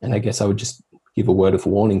 And I guess I would just give a word of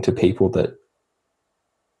warning to people that,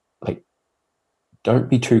 like, don't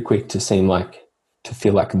be too quick to feel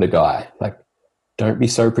like the guy. Like, don't be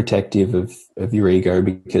so protective of your ego,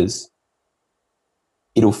 because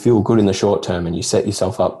it'll feel good in the short term and you set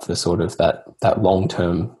yourself up for sort of that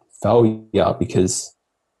long-term failure because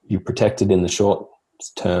you're protected in the short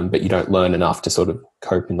term, but you don't learn enough to sort of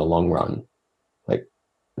cope in the long run. Like,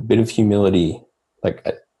 a bit of humility, like,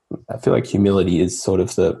 I feel like humility is sort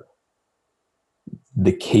of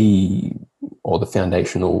the key or the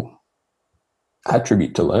foundational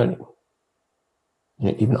attribute to learning.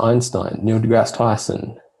 Even Einstein, Neil deGrasse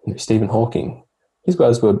Tyson, Stephen Hawking, these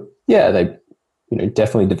guys were, they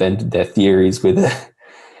definitely defended their theories with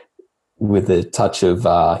a touch of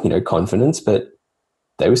confidence, but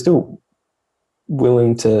they were still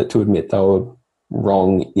willing to admit they were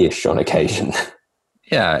wrong-ish on occasion.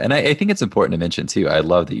 Yeah, and I think it's important to mention too. I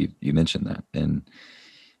love that you mentioned that, and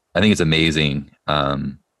I think it's amazing.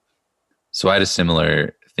 So I had a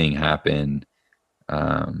similar thing happen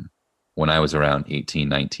when I was around 18,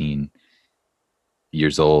 19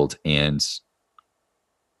 years old, and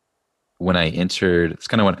when I entered, it's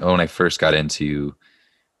kind of when I first got into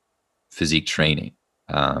physique training,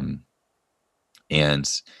 and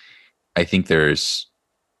I think there's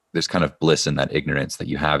kind of bliss in that ignorance that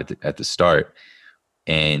you have at the start.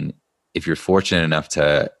 And if you're fortunate enough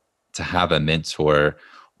to have a mentor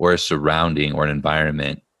or a surrounding or an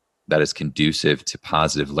environment that is conducive to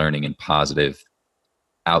positive learning and positive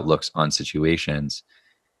outlooks on situations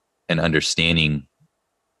and understanding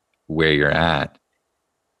where you're at,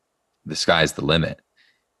 the sky's the limit,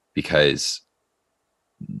 because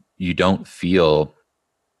you don't feel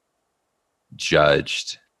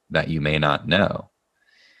judged that you may not know.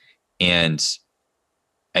 And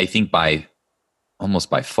I think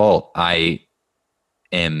almost by fault, I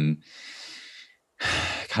am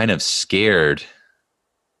kind of scared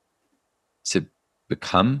to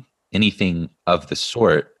become anything of the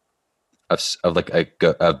sort of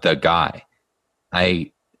the guy.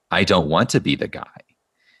 I don't want to be the guy.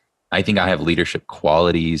 I think I have leadership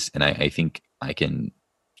qualities, and I think I'm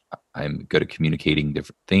good at communicating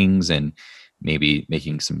different things and maybe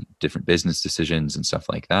making some different business decisions and stuff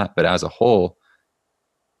like that. But as a whole,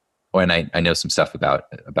 and I know some stuff about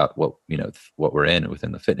what we're in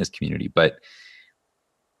within the fitness community, but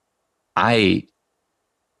I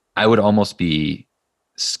would almost be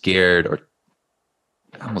scared or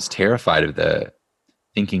almost terrified of the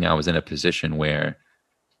thinking I was in a position where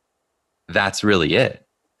that's really it.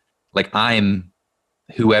 Like, I'm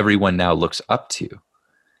who everyone now looks up to.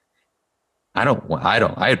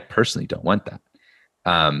 I personally don't want that.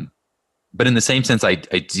 But in the same sense, I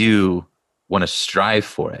do want to strive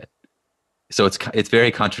for it. So it's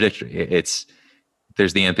very contradictory.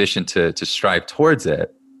 There's the ambition to strive towards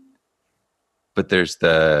it, but there's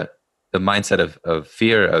the mindset of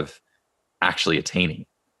fear of actually attaining.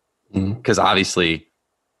 Because obviously,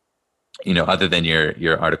 other than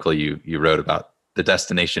your article you wrote about the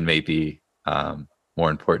destination may be more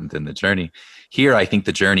important than the journey. Here, I think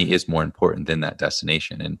the journey is more important than that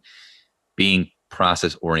destination, and being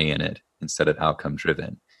process oriented instead of outcome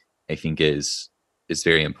driven, I think is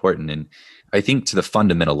very important. And I think to the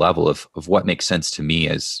fundamental level of what makes sense to me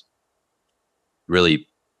as really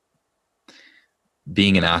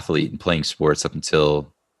being an athlete and playing sports up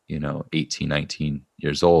until 18, 19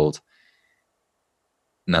 years old,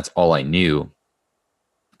 and that's all I knew.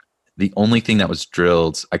 The only thing that was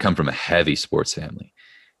drilled, I come from a heavy sports family.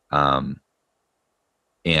 And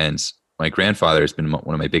my grandfather has been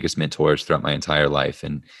one of my biggest mentors throughout my entire life.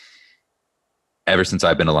 And ever since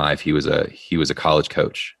I've been alive, he was a college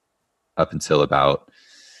coach up until about,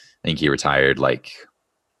 I think he retired like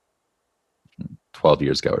 12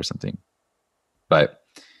 years ago or something. But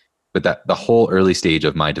that the whole early stage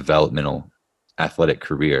of my developmental athletic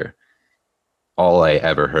career, all I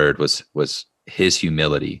ever heard was his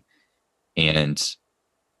humility. And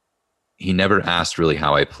he never asked really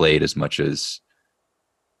how I played as much as,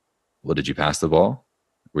 well, did you pass the ball?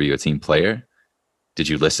 Were you a team player? Did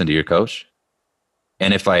you listen to your coach?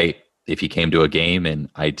 And if he came to a game and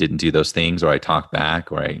I didn't do those things, or I talked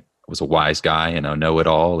back, or I was a wise guy and a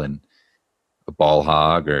know-it-all and a ball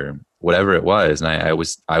hog or whatever it was, and I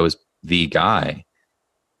was the guy,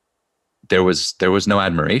 there was no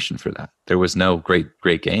admiration for that. There was no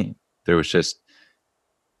great game. There were just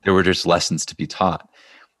lessons to be taught.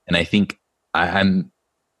 And I think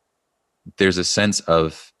there's a sense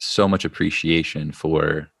of so much appreciation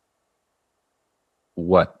for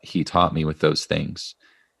what he taught me with those things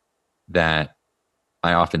that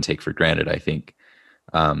I often take for granted, I think.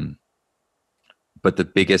 But the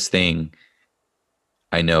biggest thing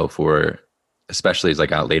I know, for especially as I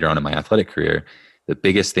got later on in my athletic career, the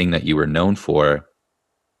biggest thing that you were known for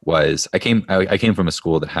was I came from a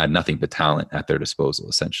school that had nothing but talent at their disposal,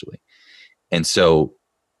 essentially. And so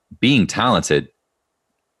being talented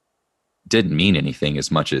didn't mean anything as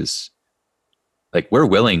much as, like, we're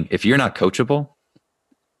willing, if you're not coachable,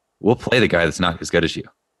 we'll play the guy that's not as good as you.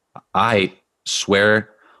 I swear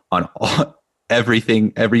on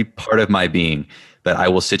everything, every part of my being, that I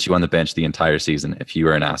will sit you on the bench the entire season if you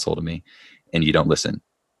are an asshole to me and you don't listen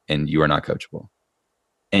and you are not coachable.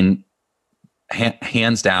 And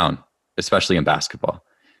hands down, especially in basketball,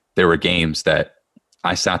 there were games that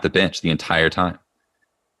I sat the bench the entire time,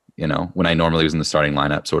 when I normally was in the starting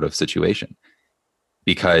lineup sort of situation,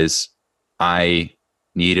 because I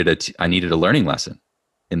needed a learning lesson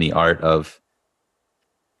in the art of,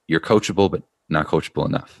 you're coachable, but not coachable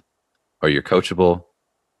enough, or you're coachable,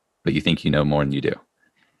 but you think you know more than you do.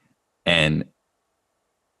 And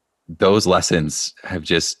those lessons have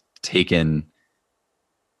just taken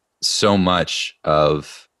so much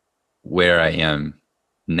of where I am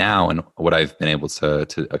now and what I've been able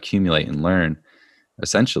to accumulate and learn,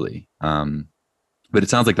 essentially. But it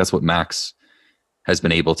sounds like that's what Max has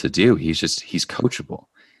been able to do. He's coachable,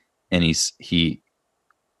 and he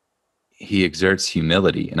exerts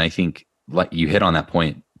humility. And I think, like, you hit on that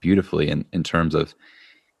point beautifully in terms of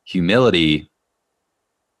humility.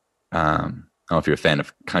 I don't know if you're a fan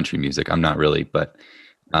of country music. I'm not really, but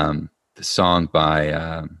the song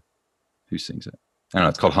by who sings it? I don't know.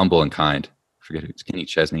 It's called "Humble and Kind." I forget who. It's Kenny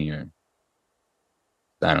Chesney, or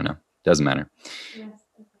I don't know. Doesn't matter. Yes.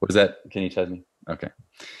 What is that? Kenny Chesney? Okay.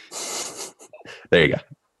 There you go.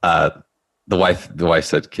 The wife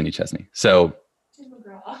said Kenny Chesney. So Tim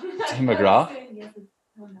McGraw. Tim McGraw?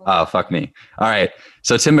 Oh, fuck me. All right.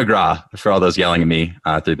 So Tim McGraw, for all those yelling at me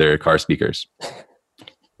through their car speakers.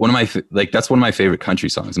 That's one of my favorite country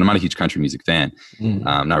songs. And I'm not a huge country music fan.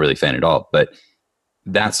 I'm not really a fan at all, but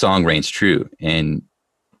that song reigns true. And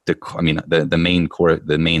the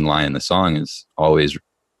main line in the song is always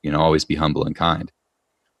be humble and kind.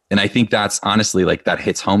 And I think that's honestly, like, that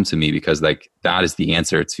hits home to me, because, like, that is the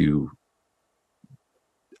answer to,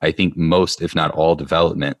 I think, most, if not all,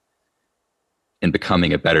 development in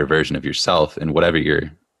becoming a better version of yourself and whatever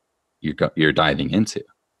you're diving into.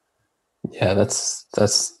 Yeah, that's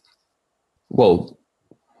well,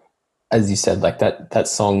 as you said, like, that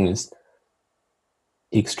song is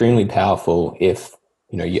extremely powerful if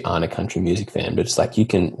you aren't a country music fan, but it's like you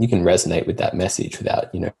can resonate with that message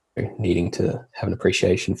without needing to have an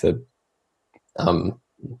appreciation for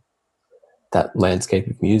that landscape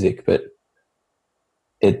of music. But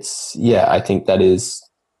I think that is,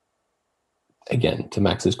 again, to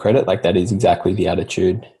Max's credit, like, that is exactly the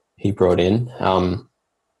attitude he brought in.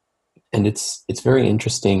 And it's very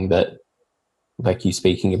interesting that, like, you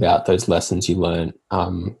speaking about those lessons you learn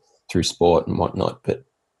through sport and whatnot, but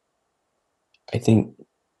I think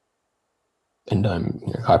and I'm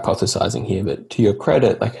hypothesizing here, but to your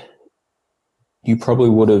credit, like you probably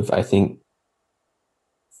would have, I think,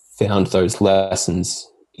 found those lessons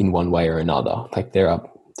in one way or another. Like there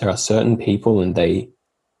are certain people, and I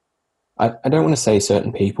don't want to say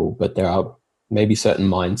certain people, but there are maybe certain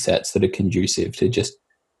mindsets that are conducive to just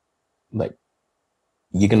like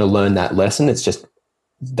you're going to learn that lesson. It's just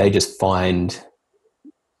they just find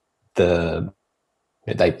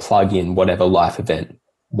they plug in whatever life event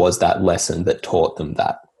was that lesson that taught them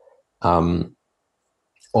that. Or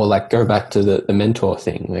like go back to the mentor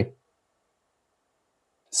thing. Like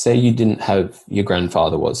say you didn't have your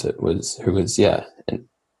grandfather who was and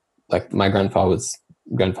like my grandfather's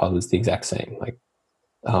the exact same. Like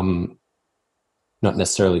not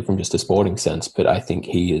necessarily from just a sporting sense, but I think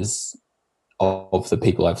he is of the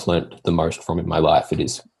people I've learned the most from in my life. It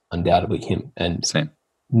is undoubtedly him, and Same.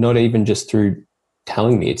 not even just through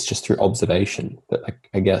telling me, it's just through observation. But like,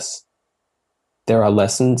 I guess there are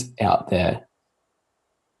lessons out there.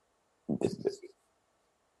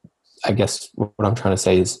 I guess what I'm trying to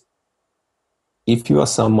say is if you are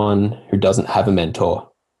someone who doesn't have a mentor,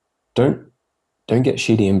 don't get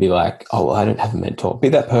shitty and be like, oh, well, I don't have a mentor. Be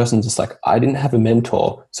that person just like, I didn't have a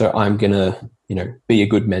mentor, so I'm going to, be a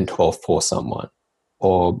good mentor for someone.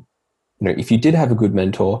 Or, if you did have a good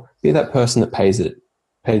mentor, be that person that pays it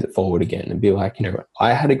forward again and be like,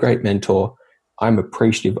 I had a great mentor. I'm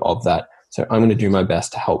appreciative of that. So I'm going to do my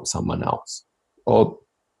best to help someone else. Or,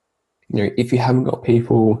 if you haven't got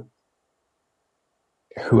people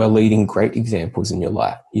who are leading great examples in your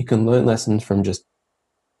life, you can learn lessons from just,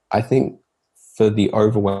 I think for the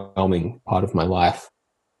overwhelming part of my life,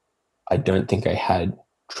 I don't think I had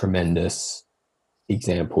tremendous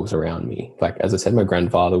examples around me. Like, as I said, my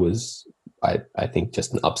grandfather was, I think,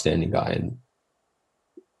 just an upstanding guy, and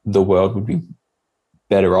the world would be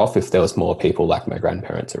better off if there was more people like my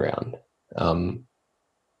grandparents around.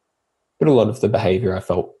 But a lot of the behavior I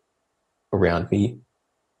felt around me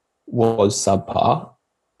was subpar,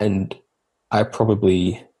 and I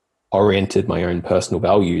probably oriented my own personal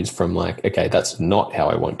values from like, okay, that's not how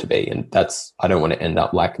I want to be, and I don't want to end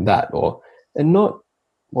up like that. I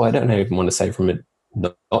don't even want to say from a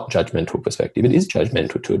not judgmental perspective. It is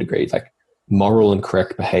judgmental to a degree. Like moral and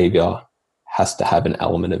correct behavior has to have an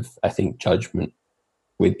element of, I think, judgment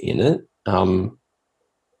within it. And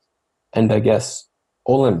I guess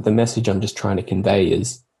the message I'm just trying to convey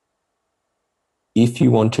is, if you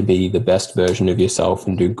want to be the best version of yourself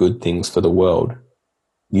and do good things for the world,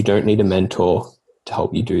 you don't need a mentor to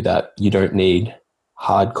help you do that. You don't need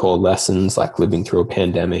hardcore lessons like living through a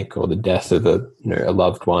pandemic or the death of a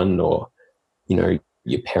loved one, or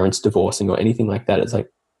your parents divorcing or anything like that. It's like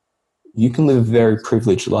you can live a very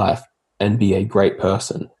privileged life and be a great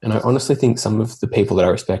person. And I honestly think some of the people that I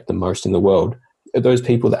respect the most in the world are those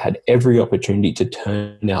people that had every opportunity to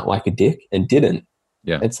turn out like a dick and didn't.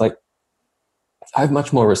 Yeah. It's like I have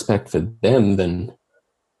much more respect for them than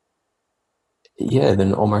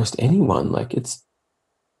almost anyone. Like I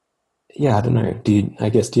don't know. Do you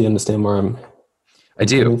understand where I'm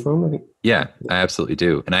coming from? Yeah, I absolutely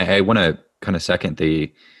do. And I want to kind of second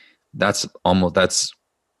that's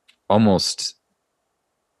almost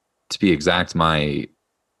to be exact, my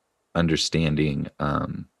understanding,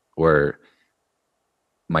 or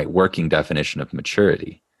my working definition of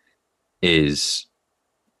maturity is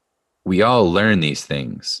we all learn these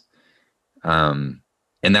things. And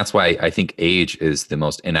that's why I think age is the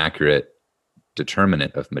most inaccurate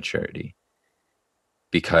determinant of maturity,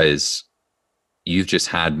 because you've just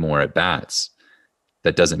had more at bats.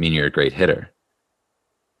 That doesn't mean you're a great hitter,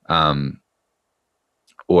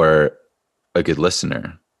 or a good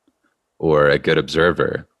listener, or a good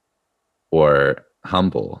observer, or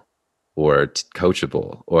humble, or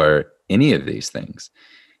coachable, or any of these things.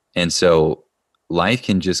 And so life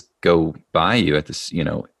can just go by you at this,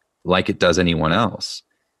 like it does anyone else.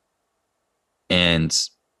 And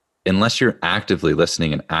unless you're actively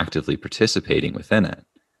listening and actively participating within it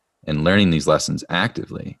and learning these lessons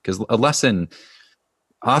actively, because a lesson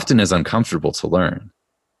often is uncomfortable to learn.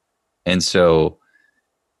 And so,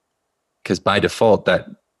 because by default, that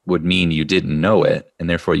would mean you didn't know it, and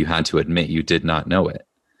therefore you had to admit you did not know it.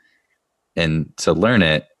 And to learn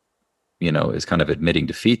it, is kind of admitting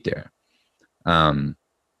defeat there. But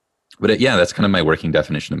that's kind of my working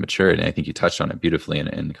definition of maturity. I think you touched on it beautifully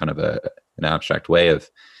in kind of an abstract way of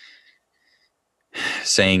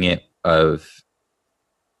saying it, of,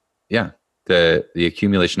 the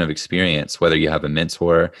accumulation of experience, whether you have a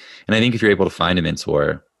mentor. And I think if you're able to find a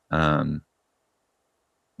mentor, the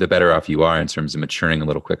better off you are in terms of maturing a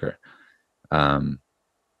little quicker. And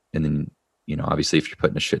then, obviously if you're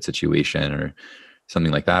put in a shit situation or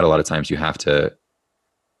something like that, a lot of times you have to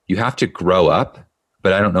grow up,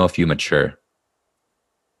 but I don't know if you mature.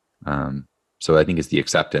 So I think it's the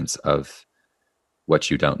acceptance of what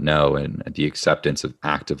you don't know, and the acceptance of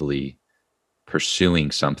actively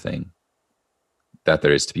pursuing something that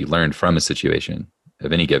there is to be learned from a situation,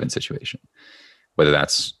 of any given situation, whether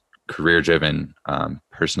that's career driven,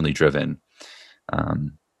 personally driven.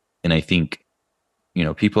 And I think,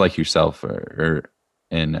 people like yourself or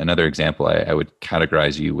and another example I would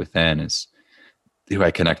categorize you within is who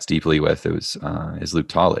I connect deeply with is Luke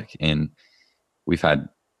Tolick. And we've had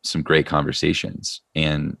some great conversations,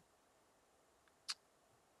 and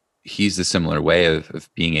he's a similar way of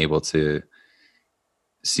being able to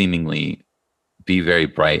seemingly be very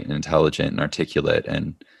bright and intelligent and articulate,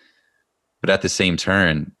 but at the same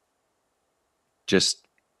turn, just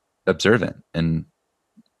observant. And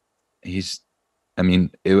it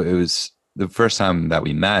was the first time that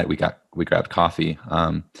we met, we grabbed coffee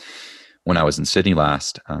when I was in Sydney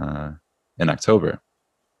last in October.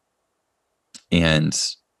 And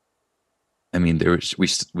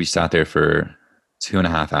we sat there for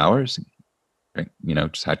 2.5 hours, right?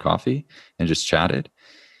 Just had coffee and just chatted.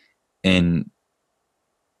 And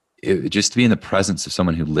just to be in the presence of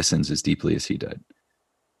someone who listens as deeply as he did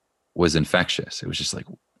was infectious. It was just like,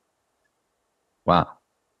 wow.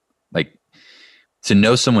 Like, to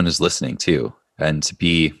know someone is listening too, and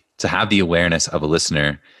to have the awareness of a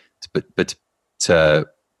listener, but to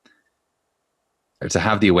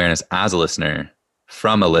have the awareness as a listener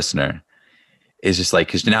from a listener is just like,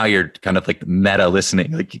 because now you're kind of like meta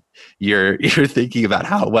listening, like you're thinking about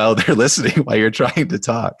how well they're listening while you're trying to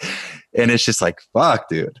talk, and it's just like, fuck,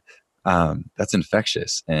 dude, that's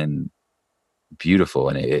infectious and beautiful,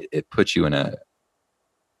 and it puts you in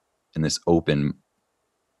this open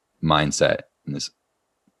mindset, and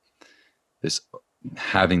this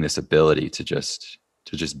having this ability to just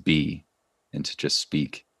be and to just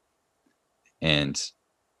speak. And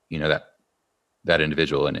that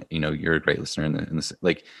individual, and you're a great listener in this,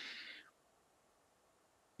 like,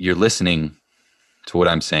 you're listening to what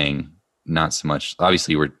I'm saying, not so much,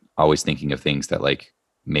 obviously we're always thinking of things that like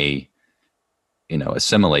may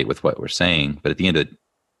assimilate with what we're saying, but at the end of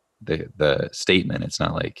the statement, it's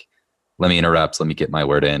not like, let me interrupt, let me get my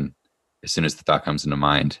word in, as soon as the thought comes into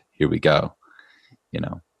mind, here we go.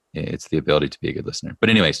 It's the ability to be a good listener. But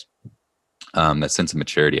anyways, that sense of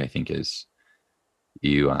maturity, I think, is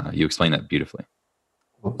you explain that beautifully.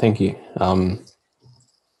 Well, thank you.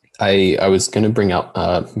 I was going to bring up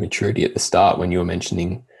maturity at the start when you were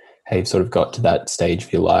mentioning how you've sort of got to that stage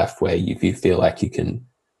of your life where you feel like you can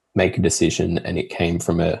make a decision and it came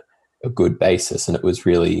from a good basis, and it was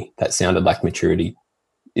really, that sounded like maturity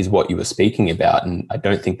is what you were speaking about. And I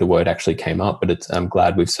don't think the word actually came up, but I'm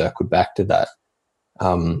glad we've circled back to that.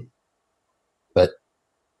 But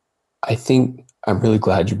I think I'm really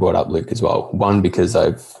glad you brought up Luke as well. One, because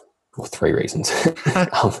three reasons.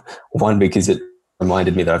 One, because it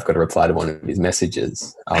reminded me that I've got to reply to one of his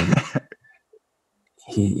messages. I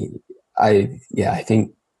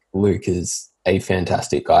think Luke is a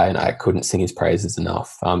fantastic guy, and I couldn't sing his praises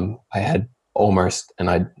enough. I had almost,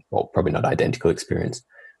 probably not identical experience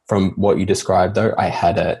from what you described, though. I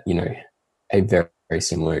had a very, very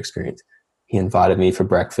similar experience. He invited me for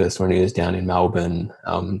breakfast when he was down in Melbourne.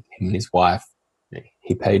 Him and his wife,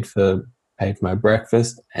 he paid for my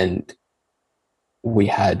breakfast, and we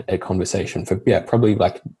had a conversation for probably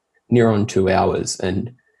like near on 2 hours.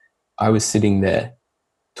 And I was sitting there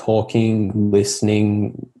talking,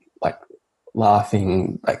 listening, like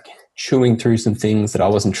laughing, like chewing through some things that I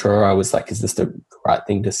wasn't sure. I was like, is this the right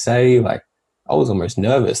thing to say? Like, I was almost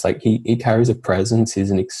nervous. Like, he carries a presence.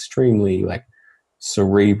 He's an extremely like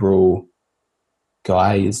cerebral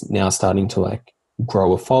guy. He's now starting to like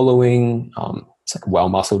grow a following. It's like a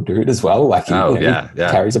well-muscled dude as well. Like, he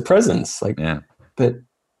carries a presence. Like, yeah. But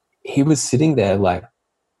he was sitting there like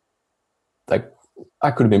I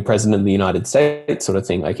could have been president of the United States, sort of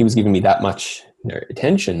thing. Like, he was giving me that much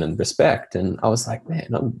attention and respect, and I was like, man,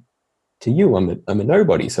 I'm a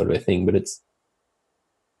nobody, sort of a thing.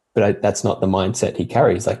 But that's not the mindset he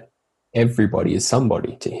carries. Like, everybody is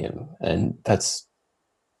somebody to him, and that's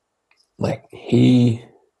like, I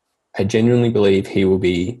genuinely believe he will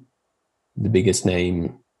be the biggest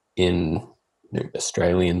name in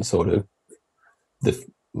Australian sort of the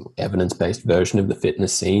evidence-based version of the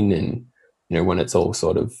fitness scene, and when it's all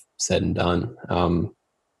sort of said and done.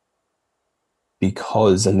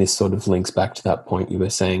 Because, and this sort of links back to that point you were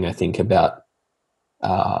saying, I think, about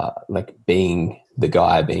like being the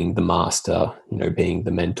guy, being the master, being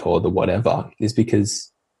the mentor, the whatever, is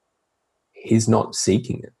because he's not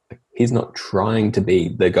seeking it. He's not trying to be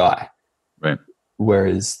the guy. Right.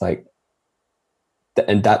 whereas like,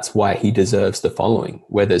 and that's why he deserves the following,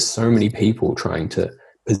 where there's so many people trying to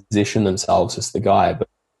position themselves as the guy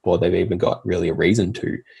before they've even got really a reason to.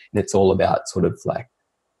 And it's all about sort of like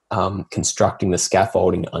constructing the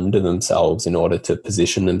scaffolding under themselves in order to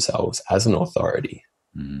position themselves as an authority.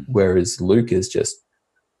 Mm-hmm. Whereas Luke is just,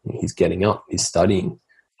 he's getting up, he's studying,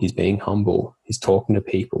 he's being humble, he's talking to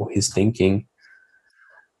people, he's thinking,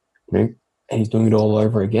 and he's doing it all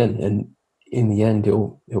over again. And in the end,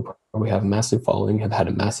 he'll probably have a massive following, have had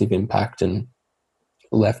a massive impact, and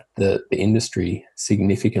left the industry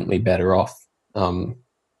significantly better off than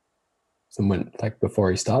when, like,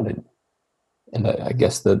 before he started. And I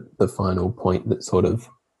guess the final point that sort of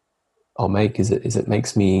I'll make is it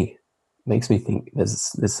makes me think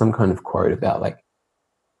there's some kind of quote about like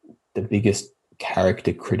the biggest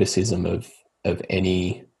character criticism of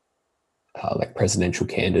any like presidential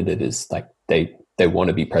candidate is like they want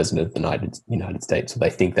to be president of the United States, or they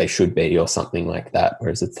think they should be, or something like that.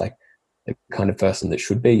 Whereas it's like the kind of person that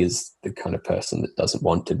should be is the kind of person that doesn't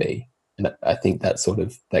want to be. And I think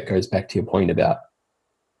that goes back to your point about,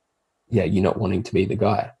 yeah, you're not wanting to be the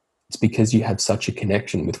guy. It's because you have such a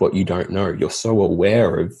connection with what you don't know. You're so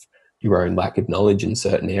aware of your own lack of knowledge in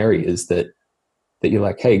certain areas that you're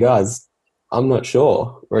like, hey guys, I'm not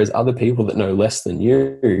sure. Whereas other people that know less than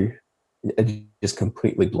you are just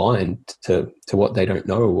completely blind to what they don't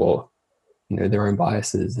know, or their own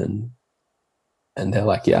biases, and they're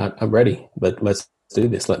like, yeah, I'm ready, but let's do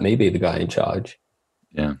this. Let me be the guy in charge.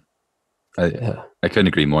 Yeah. I couldn't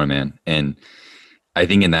agree more, man. And I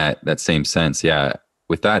think in that same sense, yeah,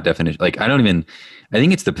 with that definition, like I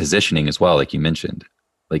think it's the positioning as well, like you mentioned,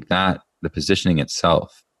 like that, the positioning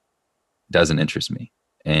itself doesn't interest me.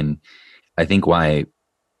 And I think why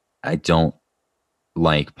I don't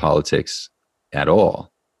like politics at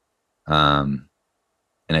all. And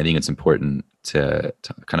I think it's important to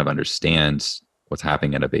kind of understand what's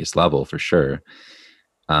happening at a base level for sure.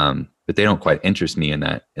 But they don't quite interest me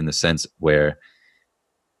in the sense where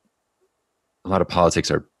a lot of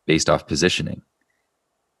politics are based off positioning.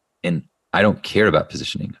 And I don't care about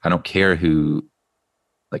positioning. I don't care who,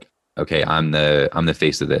 like, okay, I'm the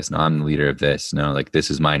face of this. No, I'm the leader of this. No, like,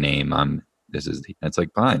 this is my name. It's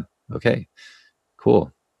like, fine. Okay,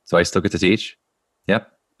 cool. So I still get to teach.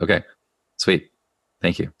 Yep. Okay. Sweet.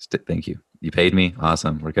 Thank you. Thank you. You paid me.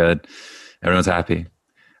 Awesome. We're good. Everyone's happy.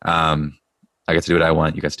 I get to do what I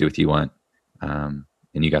want. You got to do what you want. And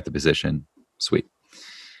you got the position. Sweet.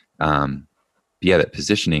 Yeah, that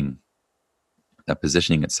positioning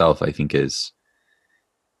itself, I think, is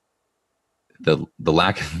the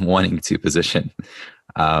lack of wanting to position.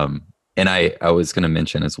 And I was going to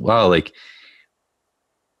mention as well, like,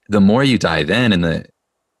 the more you dive in, and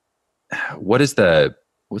what's the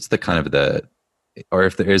kind of or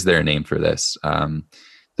if is there a name for this?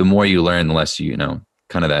 The more you learn, the less you know,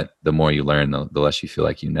 kind of that, the more you learn, the less you feel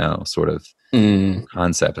like you know, sort of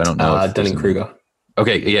concept. I don't know. Dunning-Kruger.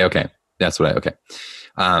 Okay. Yeah. Okay. That's what okay.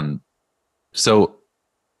 So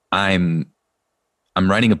I'm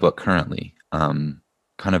writing a book currently, kind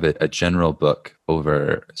of a general book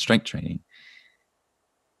over strength training.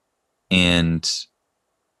 And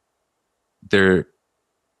there,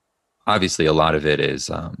 obviously a lot of it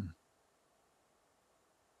is,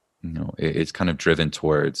 it's kind of driven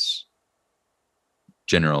towards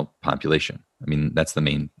general population. I mean, that's the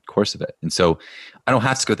main course of it. And so I don't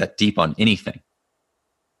have to go that deep on anything,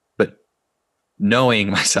 but knowing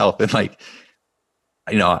myself and like,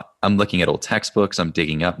 I'm looking at old textbooks, I'm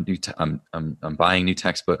digging up I'm buying new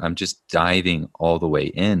textbook. I'm just diving all the way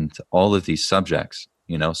into all of these subjects,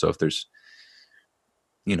 so if there's,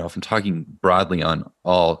 if I'm talking broadly on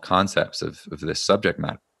all concepts of this subject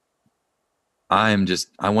matter, I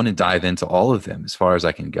want to dive into all of them as far as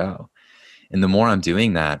I can go. And the more I'm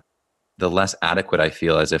doing that, the less adequate I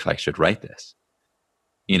feel as if I should write this,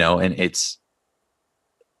 and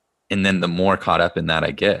then the more caught up in that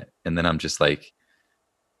I get. And then I'm just like,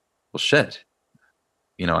 well, shit,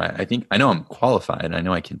 I think I know I'm qualified and I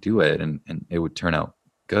know I can do it, and it would turn out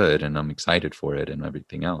good, and I'm excited for it and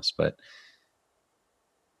everything else. But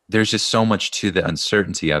there's just so much to the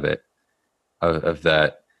uncertainty of it, of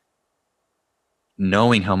that,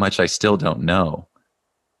 knowing how much I still don't know.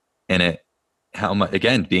 And how much,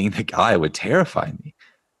 again, being the guy would terrify me,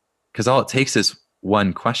 because all it takes is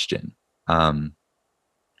one question. And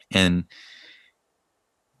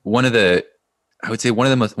one of the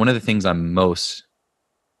things I'm most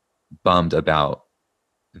bummed about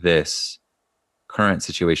this current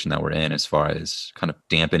situation that we're in, as far as kind of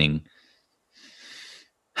dampening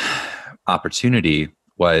opportunity,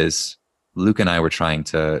 was Luke and I were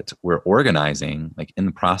we're organizing, like in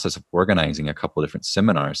the process of organizing a couple of different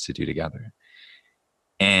seminars to do together.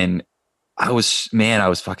 And I was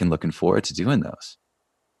fucking looking forward to doing those.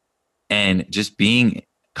 And just being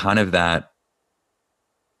kind of that,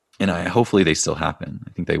 and hopefully they still happen.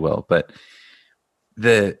 I think they will, but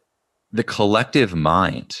the collective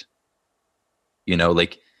mind,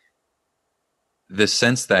 like the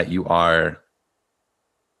sense that you're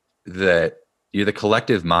the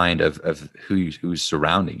collective mind of who's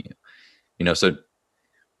surrounding you. So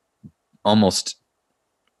almost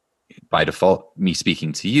by default, me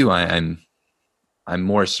speaking to you, I'm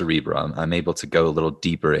more cerebral. I'm able to go a little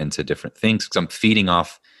deeper into different things because I'm feeding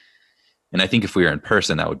off. And I think if we were in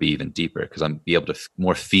person, that would be even deeper because I'm be able to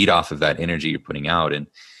more feed off of that energy you're putting out. And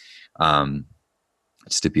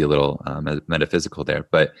just to be a little metaphysical there,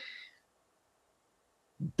 but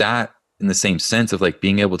that in the same sense of like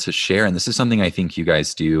being able to share, and this is something I think you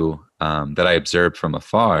guys do that I observed from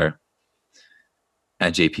afar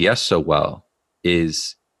at JPS so well,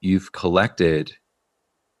 is you've collected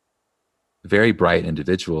very bright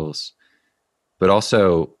individuals, but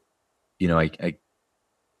also, I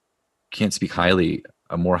can't speak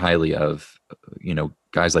more highly of,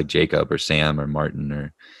 guys like Jacob or Sam or Martin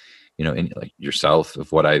or, like yourself,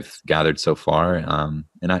 of what I've gathered so far.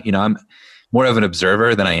 And I'm more of an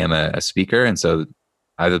observer than I am a speaker. And so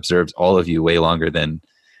I've observed all of you way longer than,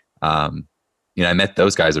 I met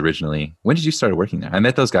those guys originally. When did you start working there? I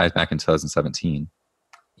met those guys back in 2017.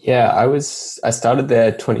 Yeah, I started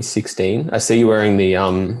there 2016. I see you wearing the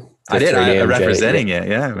I did. I'm representing it.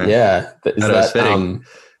 Yeah. Man. Yeah. Is that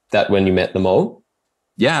that when you met them all?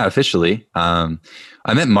 Yeah, officially. I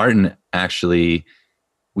met Martin actually.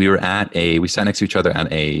 We sat next to each other at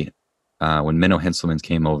when Menno Henselmans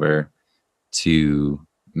came over to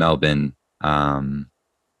Melbourne. That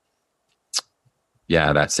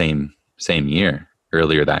same year,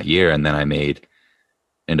 earlier that year. And then I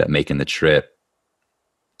ended up making the trip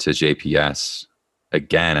to JPS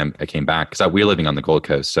again. I came back because we were living on the Gold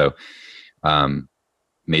Coast. So,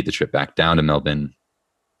 made the trip back down to Melbourne.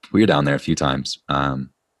 We were down there a few times.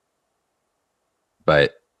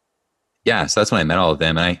 But yeah, so that's when I met all of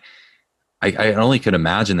them. And I only could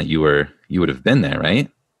imagine that you would have been there, right?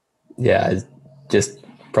 Yeah. Just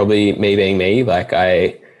probably me being me. Like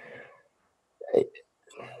I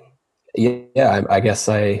guess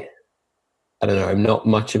I don't know. I'm not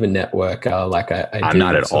much of a networker. Like I'm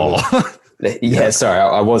not at all. Yeah, sorry.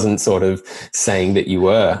 I wasn't sort of saying that you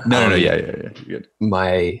were. No. Yeah. You're good.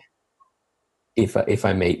 If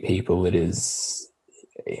I meet people, it is,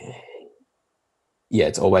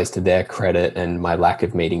 it's always to their credit, and my lack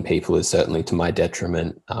of meeting people is certainly to my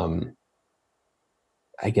detriment.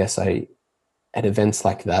 I guess at events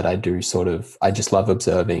like that, I just love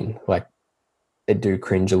observing. Like I do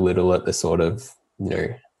cringe a little at the sort of,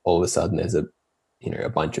 all of a sudden there's a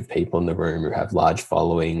bunch of people in the room who have large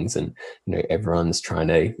followings, and, everyone's trying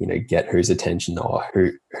to, get whose attention or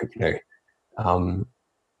who.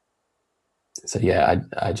 So yeah,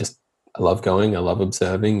 I love going. I love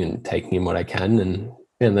observing and taking in what I can. And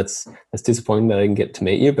that's disappointing that I didn't get to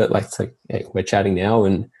meet you. But it's like, hey, we're chatting now,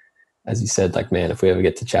 and as you said, like, man, if we ever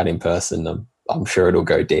get to chat in person, I'm sure it'll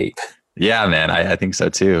go deep. Yeah, man, I think so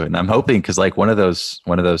too, and I'm hoping, because like one of those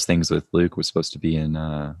things with Luke was supposed to be in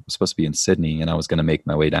Sydney, and I was going to make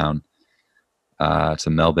my way down to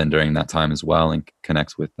Melbourne during that time as well, and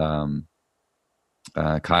connect with Kyle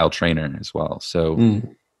Trainer as well. So,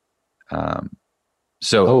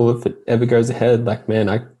 if it ever goes ahead, like, man,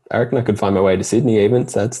 I reckon I could find my way to Sydney even.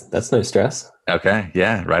 So that's no stress. Okay,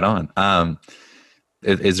 yeah, right on.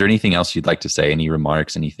 Is there anything else you'd like to say? Any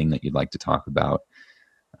remarks? Anything that you'd like to talk about?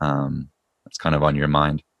 That's kind of on your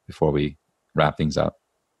mind before we wrap things up?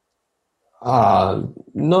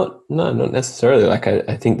 Not necessarily. Like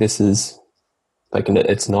I think this is like,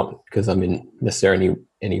 it's not because I'm in necessarily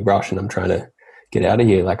any rush and I'm trying to get out of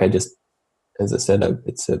here. Like as I said,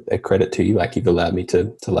 it's a credit to you. Like you've allowed me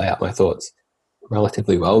to lay out my thoughts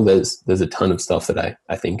relatively well. There's a ton of stuff that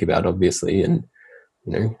I think about, obviously, and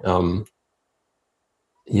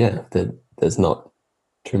that there's not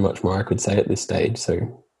too much more I could say at this stage.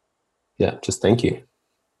 So yeah, just thank you.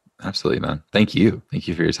 Absolutely, man. Thank you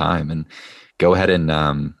for your time, and go ahead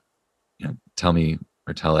and tell me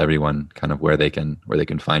or tell everyone kind of where they can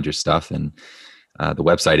find your stuff, and the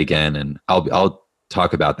website again. And I'll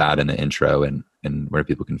talk about that in the intro and where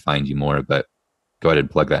people can find you more, but go ahead and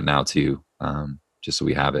plug that now too, just so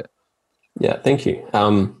we have it. Yeah, thank you.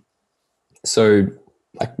 So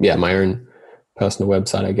my own personal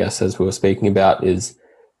website, I guess, as we were speaking about, is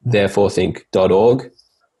thereforethink.org.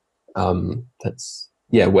 That's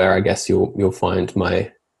where I guess you'll find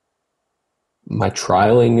my my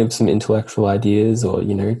trialing of some intellectual ideas, or,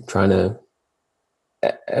 you know, trying to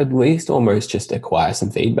at least almost just acquire some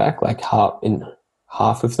feedback. Like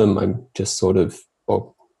half of them, I'm just sort of,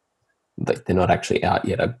 well, like they're not actually out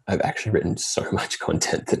yet. I've actually written so much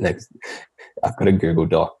content that I've got a Google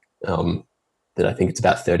Doc that I think it's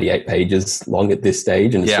about 38 pages long at this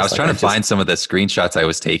stage. And yeah, I was trying to find some of the screenshots I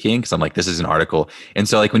was taking, because I'm like, this is an article. And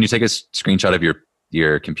so like when you take a screenshot of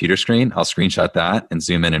your computer screen, I'll screenshot that and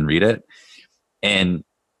zoom in and read it. And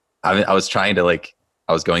I was trying to like,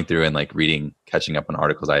 I was going through and like catching up on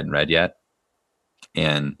articles I hadn't read yet.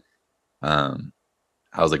 And I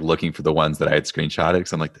was like looking for the ones that I had screenshotted,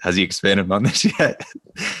 because I'm like, has he expanded on this yet?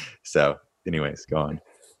 So anyways, go on.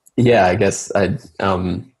 Yeah, I guess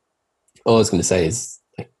all I was going to say is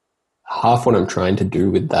like half what I'm trying to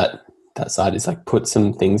do with that side is like put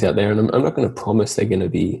some things out there, and I'm not going to promise they're going to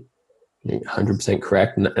be 100%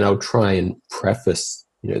 correct. And I'll try and preface,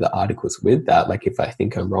 the articles with that. Like if I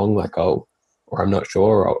think I'm wrong, like or I'm not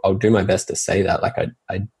sure, I'll do my best to say that. Like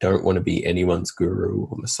I don't want to be anyone's guru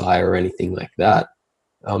or messiah or anything like that.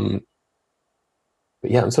 But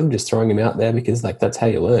yeah, I'm sort of just throwing them out there because like that's how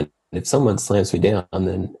you learn. If someone slams me down,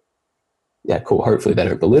 then yeah, cool. Hopefully they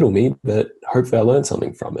don't belittle me, but hopefully I learn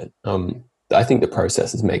something from it. I think the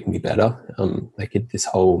process is making me better. Like this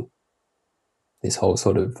whole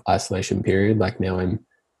sort of isolation period, like now I'm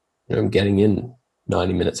getting in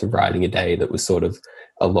 90 minutes of writing a day that was sort of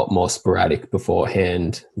a lot more sporadic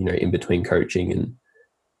beforehand, in between coaching and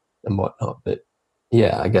whatnot. But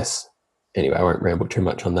yeah, I guess anyway, I won't ramble too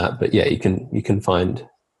much on that. But yeah, you can find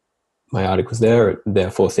my articles there at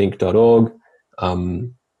thereforethink.org.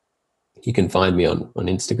 You can find me on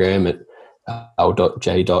Instagram at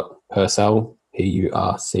al.j.purcell, Purcell.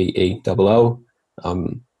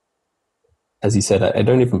 As you said, I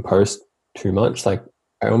don't even post too much. Like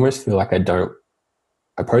I almost feel like I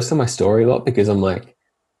post on my story a lot because I'm like,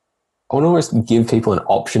 I want to almost give people an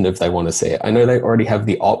option if they want to see it. I know they already have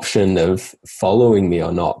the option of following me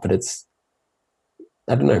or not, but I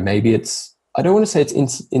don't know, maybe I don't want to say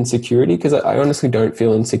it's insecurity, because I honestly don't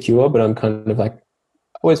feel insecure, but I'm kind of like,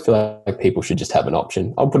 I always feel like people should just have an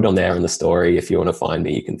option. I'll put it on there in the story. If you want to find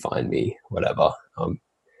me, you can find me, whatever. I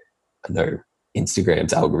know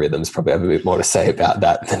Instagram's algorithms probably have a bit more to say about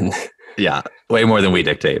that than... Yeah, way more than we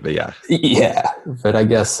dictate, but yeah. Yeah, but I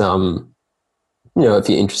guess, if you're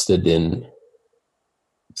interested in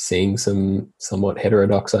seeing some somewhat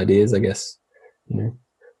heterodox ideas, I guess, you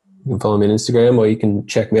can follow me on Instagram, or you can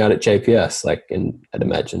check me out at JPS. And I'd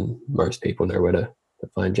imagine most people know where to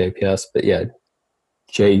find JPS. But yeah,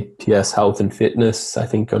 JPS Health and Fitness, I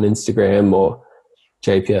think, on Instagram, or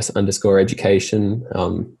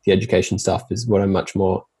JPS_education. The education stuff is what I'm much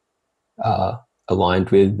more aligned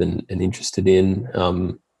with and interested in.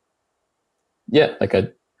 Yeah, like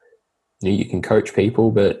you can coach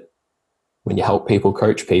people, but when you help people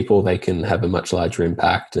coach people, they can have a much larger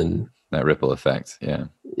impact, and that ripple effect. Yeah.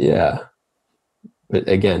 Yeah. But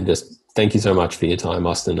again, just thank you so much for your time,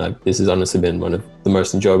 Austin. This has honestly been one of the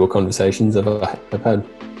most enjoyable conversations I've had.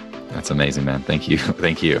 That's amazing, man. Thank you.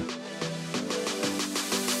 Thank you.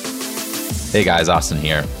 Hey guys, Austin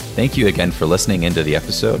here. Thank you again for listening into the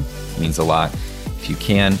episode. It means a lot. If you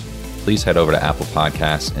can, please head over to Apple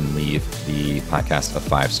Podcasts and leave the podcast a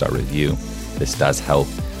 5-star review. This does help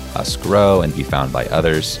us grow and be found by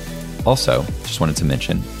others. Also, just wanted to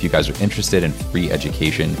mention, if you guys are interested in free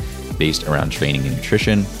education based around training and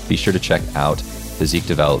nutrition, be sure to check out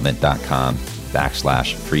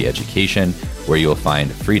physiquedevelopment.com/free education, where you'll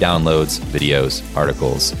find free downloads, videos,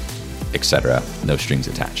 articles, etc. No strings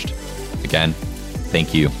attached. Again,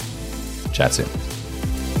 thank you. Chat soon.